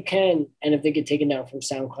 maybe you can. And if they get taken down from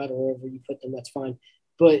SoundCloud or wherever you put them, that's fine.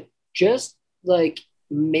 But just like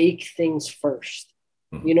make things first.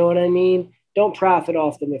 You know what I mean? Don't profit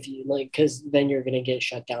off them if you like, because then you're going to get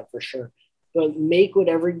shut down for sure. But make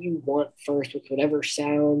whatever you want first with whatever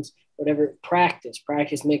sounds, whatever. Practice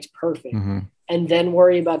makes perfect. And then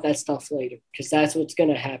worry about that stuff later, because that's what's going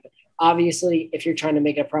to happen. Obviously, if you're trying to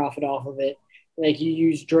make a profit off of it, like you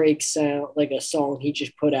use Drake's sound, like a song he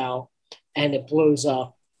just put out and it blows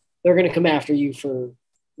up, they're going to come after you for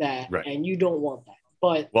that. Right. And you don't want that.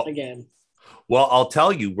 But again. Well, I'll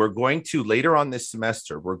tell you, we're going to later on this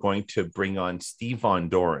semester, we're going to bring on Steve Von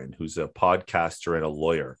Doren, who's a podcaster and a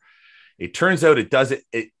lawyer. It turns out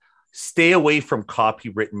stay away from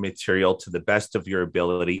copywritten material to the best of your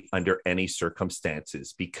ability under any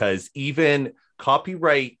circumstances, because even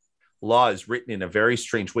copyright law is written in a very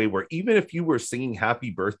strange way where even if you were singing happy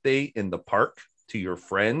birthday in the park to your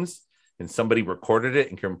friends and somebody recorded it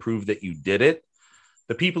and can prove that you did it,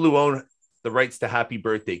 the people who own the rights to happy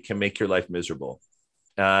birthday can make your life miserable.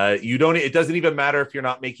 It doesn't even matter if you're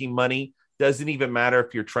not making money. Doesn't even matter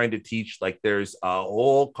if you're trying to teach. Like there's a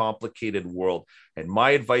whole complicated world. And my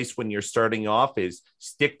advice when you're starting off is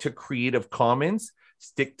stick to Creative Commons,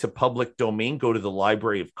 stick to public domain, go to the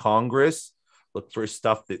Library of Congress, look for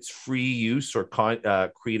stuff that's free use or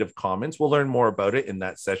Creative Commons. We'll learn more about it in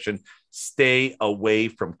that session. Stay away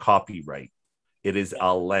from copyright. It is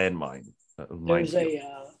a landmine.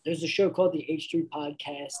 There's a show called the H3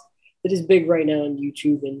 Podcast that is big right now on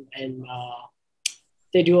YouTube, and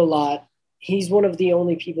they do a lot. He's one of the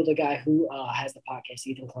only people, the guy who has the podcast,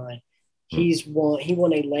 Ethan Klein. He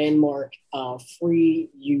won a landmark free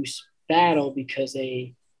use battle because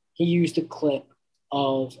he used a clip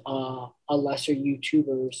of a lesser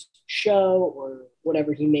YouTuber's show or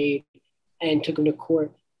whatever he made and took him to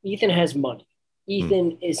court. Ethan has money.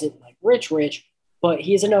 Ethan isn't like rich, but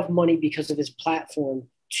he has enough money because of his platform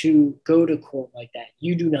to go to court like that.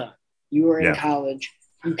 You do not. You are in college.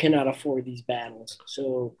 You cannot afford these battles.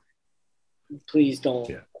 So please don't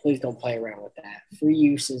play around with that. Free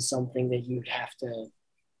use is something that you'd have to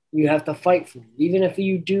you have to fight for it. Even if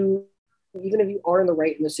you are in the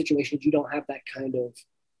right in the situations, you don't have that kind of,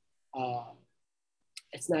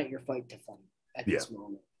 it's not your fight to fight at this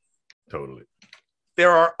moment. Totally.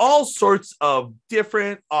 There are all sorts of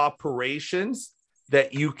different operations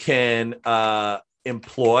that you can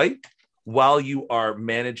employ while you are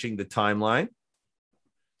managing the timeline.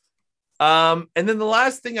 And then the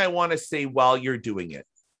last thing I want to say while you're doing it.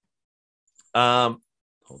 Hold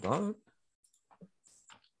on.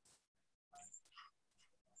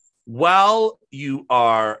 While you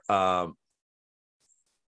are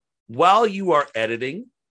editing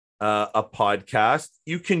a podcast,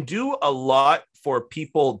 you can do a lot for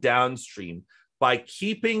people downstream by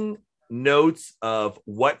keeping notes of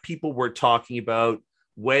what people were talking about,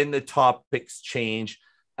 when the topics change,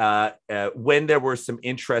 when there were some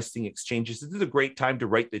interesting exchanges. This is a great time to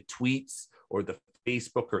write the tweets or the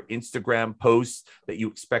Facebook or Instagram posts that you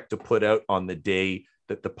expect to put out on the day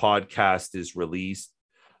that the podcast is released.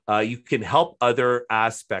 You can help other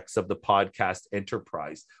aspects of the podcast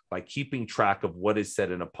enterprise by keeping track of what is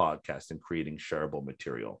said in a podcast and creating shareable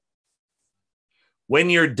material. When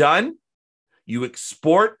you're done, you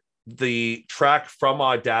export the track from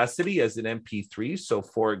Audacity as an MP3. So,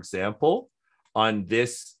 for example, on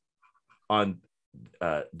this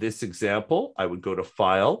example, I would go to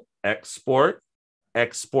File, Export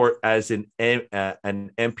as an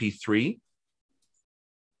MP3.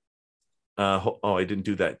 I didn't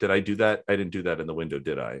do that. Did I do that? I didn't do that in the window,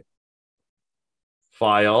 did I?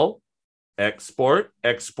 File, export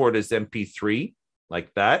as MP3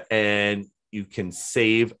 like that. And you can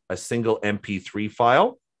save a single MP3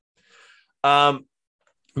 file.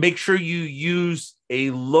 Make sure you use a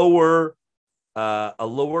lower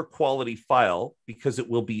quality file because it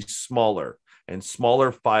will be smaller, and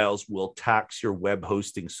smaller files will tax your web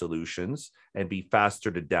hosting solutions and be faster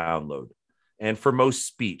to download. And for most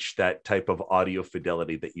speech, that type of audio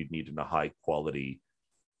fidelity that you'd need in a high quality,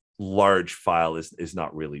 large file is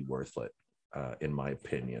not really worth it, in my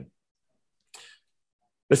opinion.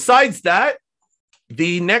 Besides that,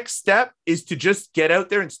 the next step is to just get out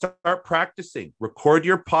there and start practicing. Record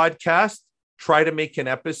your podcast, try to make an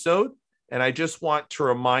episode. And I just want to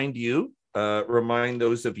remind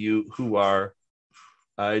those of you who are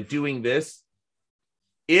doing this,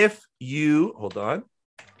 if you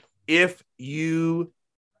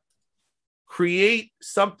create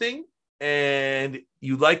something and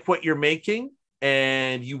you like what you're making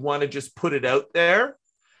and you want to just put it out there,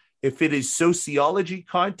 if it is sociology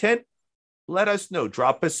content, let us know.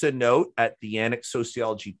 Drop us a note at the Annex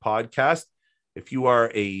Sociology Podcast. If you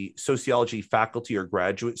are a sociology faculty or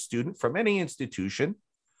graduate student from any institution,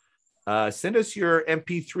 send us your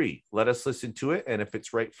MP3. Let us listen to it. And if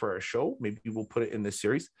it's right for our show, maybe we'll put it in this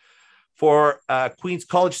series. For Queen's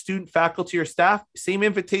College student, faculty, or staff, same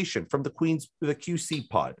invitation from the QC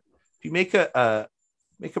pod. If you make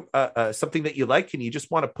something that you like and you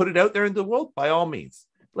just want to put it out there in the world, by all means,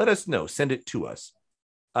 let us know. Send it to us.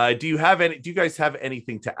 Do you guys have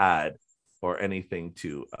anything to add or anything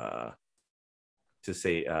to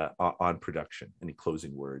say on production? Any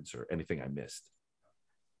closing words or anything I missed?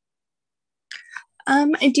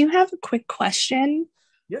 I do have a quick question.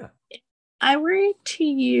 Yeah. I were to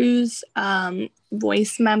use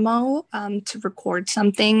voice memo to record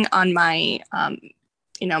something on my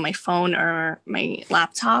my phone or my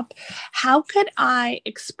laptop, how could I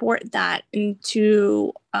export that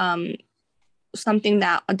into something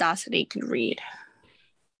that Audacity could read?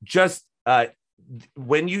 Just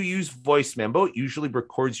when you use voice memo, it usually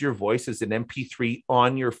records your voice as an MP3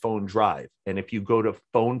 on your phone drive. And if you go to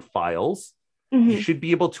phone files, you should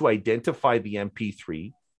be able to identify the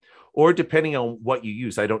MP3. Or depending on what you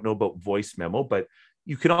use, I don't know about voice memo, but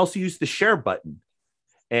you can also use the share button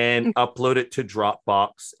and upload it to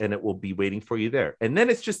Dropbox, and it will be waiting for you there. And then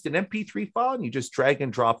it's just an MP3 file, and you just drag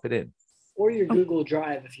and drop it in. Or your Google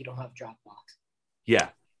Drive if you don't have Dropbox. Yeah.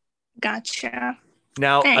 Gotcha.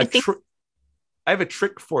 Now, I have a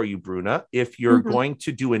trick for you, Bruna. If you're going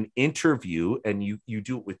to do an interview and you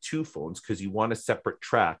do it with two phones because you want a separate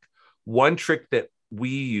track, one trick that we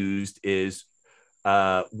used is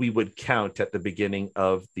we would count at the beginning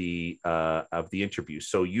of the interview.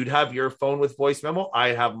 So you'd have your phone with voice memo. I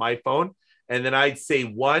have my phone. And then I'd say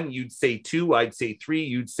 1, you'd say 2, I'd say 3,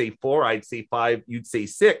 you'd say 4, I'd say 5, you'd say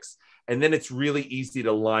 6. And then it's really easy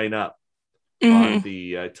to line up on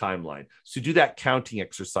the timeline. So do that counting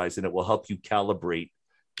exercise and it will help you calibrate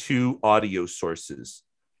 2 audio sources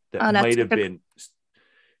that might have been,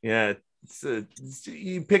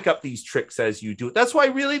 you pick up these tricks as you do it. That's why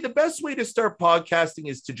really the best way to start podcasting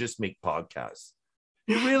is to just make podcasts.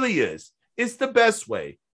 It really is. It's the best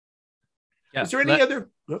way. Yeah, Is there any other?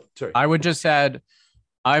 Oh, sorry. I would just add,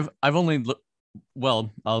 I've only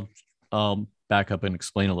well, I'll back up and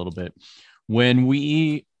explain a little bit. When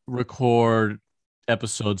we record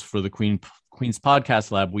episodes for the Queen's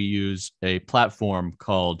Podcast Lab, we use a platform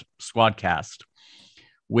called Squadcast,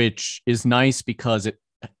 which is nice because it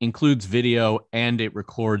includes video and it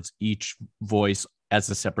records each voice as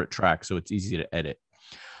a separate track, so it's easy to edit.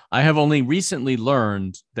 I have only recently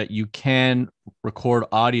learned that you can record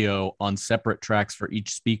audio on separate tracks for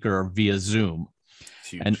each speaker via Zoom.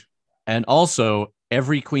 And also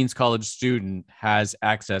every Queens College student has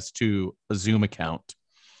access to a Zoom account.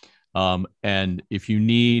 And if you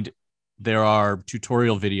need, there are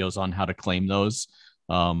tutorial videos on how to claim those.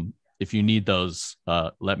 If you need those,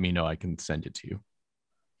 let me know. I can send it to you.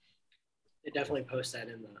 Definitely post that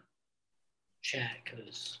in the chat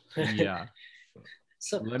because yeah.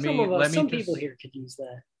 some people here could use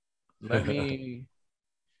that.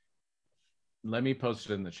 Let me post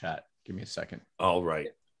it in the chat. Give me a second. All right.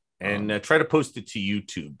 And try to post it to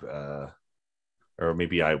YouTube, or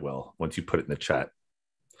maybe I will once you put it in the chat.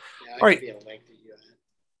 Yeah, all right.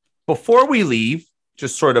 Before we leave,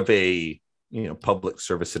 just sort of a public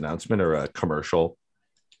service announcement or a commercial.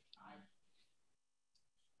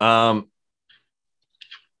 Final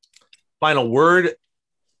word.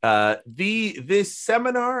 This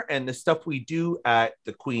seminar and the stuff we do at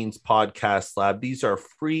the Queen's Podcast Lab, these are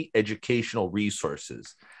free educational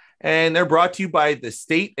resources. And they're brought to you by the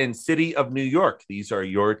state and city of New York. These are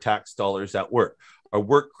your tax dollars at work. Our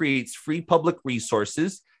work creates free public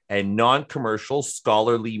resources and non-commercial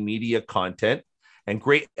scholarly media content and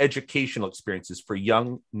great educational experiences for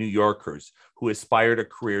young New Yorkers who aspire to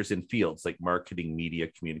careers in fields like marketing, media,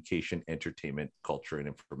 communication, entertainment, culture, and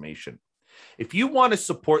information. If you want to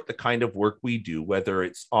support the kind of work we do, whether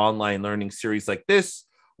it's online learning series like this,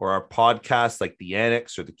 or our podcasts like the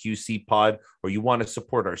Annex or the QC Pod, or you want to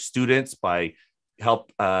support our students by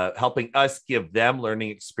helping us give them learning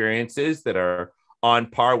experiences that are on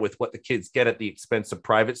par with what the kids get at the expense of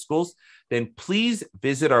private schools, then please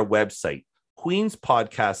visit our website,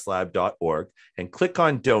 queenspodcastlab.org, and click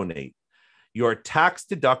on Donate. Your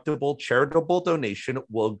tax-deductible charitable donation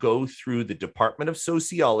will go through the Department of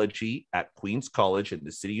Sociology at Queens College and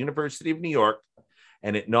the City University of New York.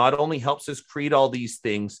 And it not only helps us create all these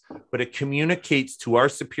things, but it communicates to our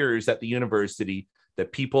superiors at the university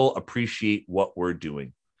that people appreciate what we're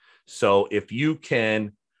doing. So if you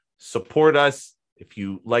can support us, if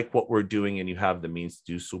you like what we're doing and you have the means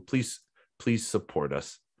to do so, please support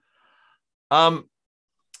us.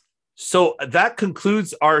 So that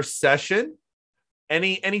concludes our session.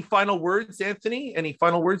 Any final words, Anthony? Any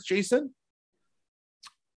final words, Jason?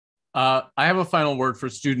 I have a final word for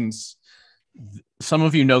students. Some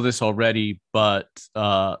of you know this already, but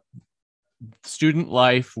Student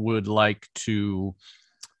Life would like to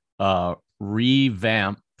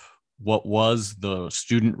revamp what was the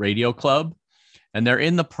Student Radio Club. And they're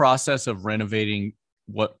in the process of renovating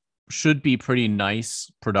what should be pretty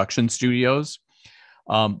nice production studios.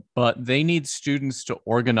 But they need students to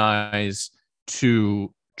organize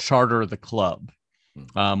to charter the club,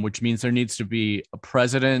 which means there needs to be a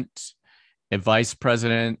president, a vice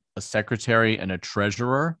president, a secretary, and a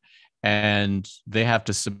treasurer. And they have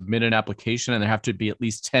to submit an application and there have to be at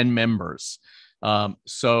least 10 members.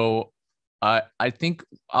 So I think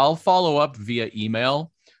I'll follow up via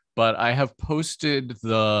email, but I have posted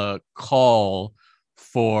the call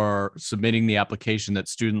for submitting the application that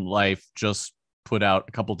Student Life just put out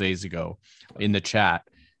a couple days ago in the chat.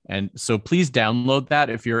 And so please download that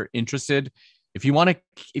if you're interested. If you want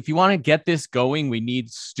to get this going, we need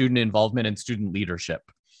student involvement and student leadership.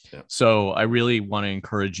 Yeah. So I really want to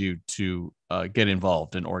encourage you to get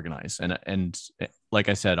involved and organize. And like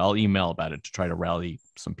I said, I'll email about it to try to rally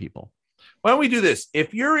some people. Why don't we do this?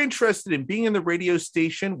 If you're interested in being in the radio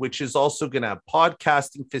station, which is also going to have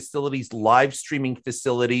podcasting facilities, live streaming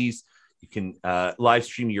facilities, you can live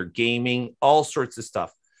stream your gaming, all sorts of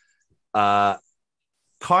stuff.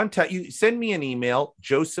 Contact you, send me an email,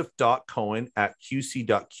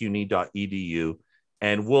 joseph.cohen@qc.cuny.edu,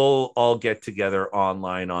 and we'll all get together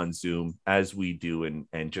online on Zoom as we do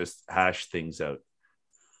and just hash things out.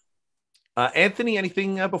 Anthony,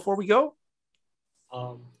 anything before we go?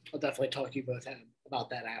 I'll definitely talk to you both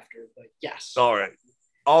about that after, but yes. All right.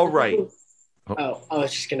 Oh, I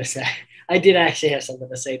was just going to say, I did actually have something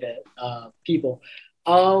to say to people.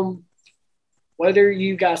 Whether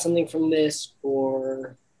you got something from this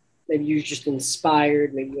or maybe you're just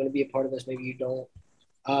inspired, maybe you want to be a part of this, maybe you don't,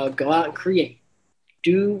 go out and create.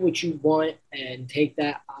 Do what you want and take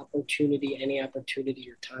that opportunity, any opportunity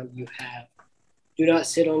or time you have. Do not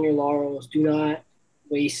sit on your laurels. Do not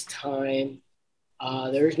waste time.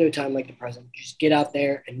 There is no time like the present. Just get out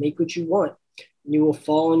there and make what you want. You will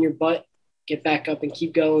fall on your butt, get back up and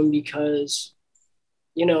keep going because,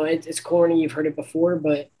 it's corny. You've heard it before,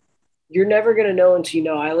 but you're never going to know until you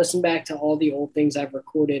know. I listen back to all the old things I've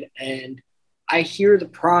recorded and I hear the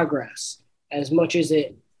progress. As much as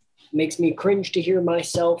it makes me cringe to hear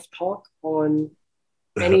myself talk on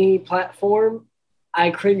any platform,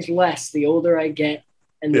 I cringe less the older I get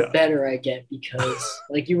and the better I get because,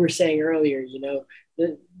 like you were saying earlier,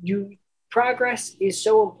 progress is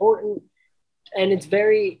so important and it's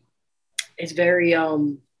very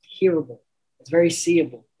hearable. It's very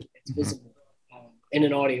seeable. It's visible in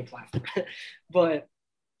an audio platform. But,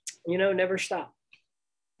 never stop.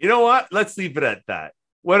 You know what? Let's leave it at that.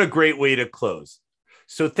 What a great way to close.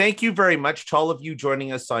 So thank you very much to all of you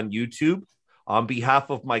joining us on YouTube. On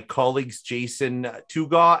behalf of my colleagues, Jason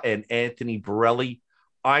Tuga and Anthony Borelli,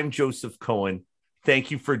 I'm Joseph Cohen.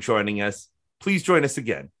 Thank you for joining us. Please join us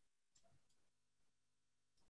again.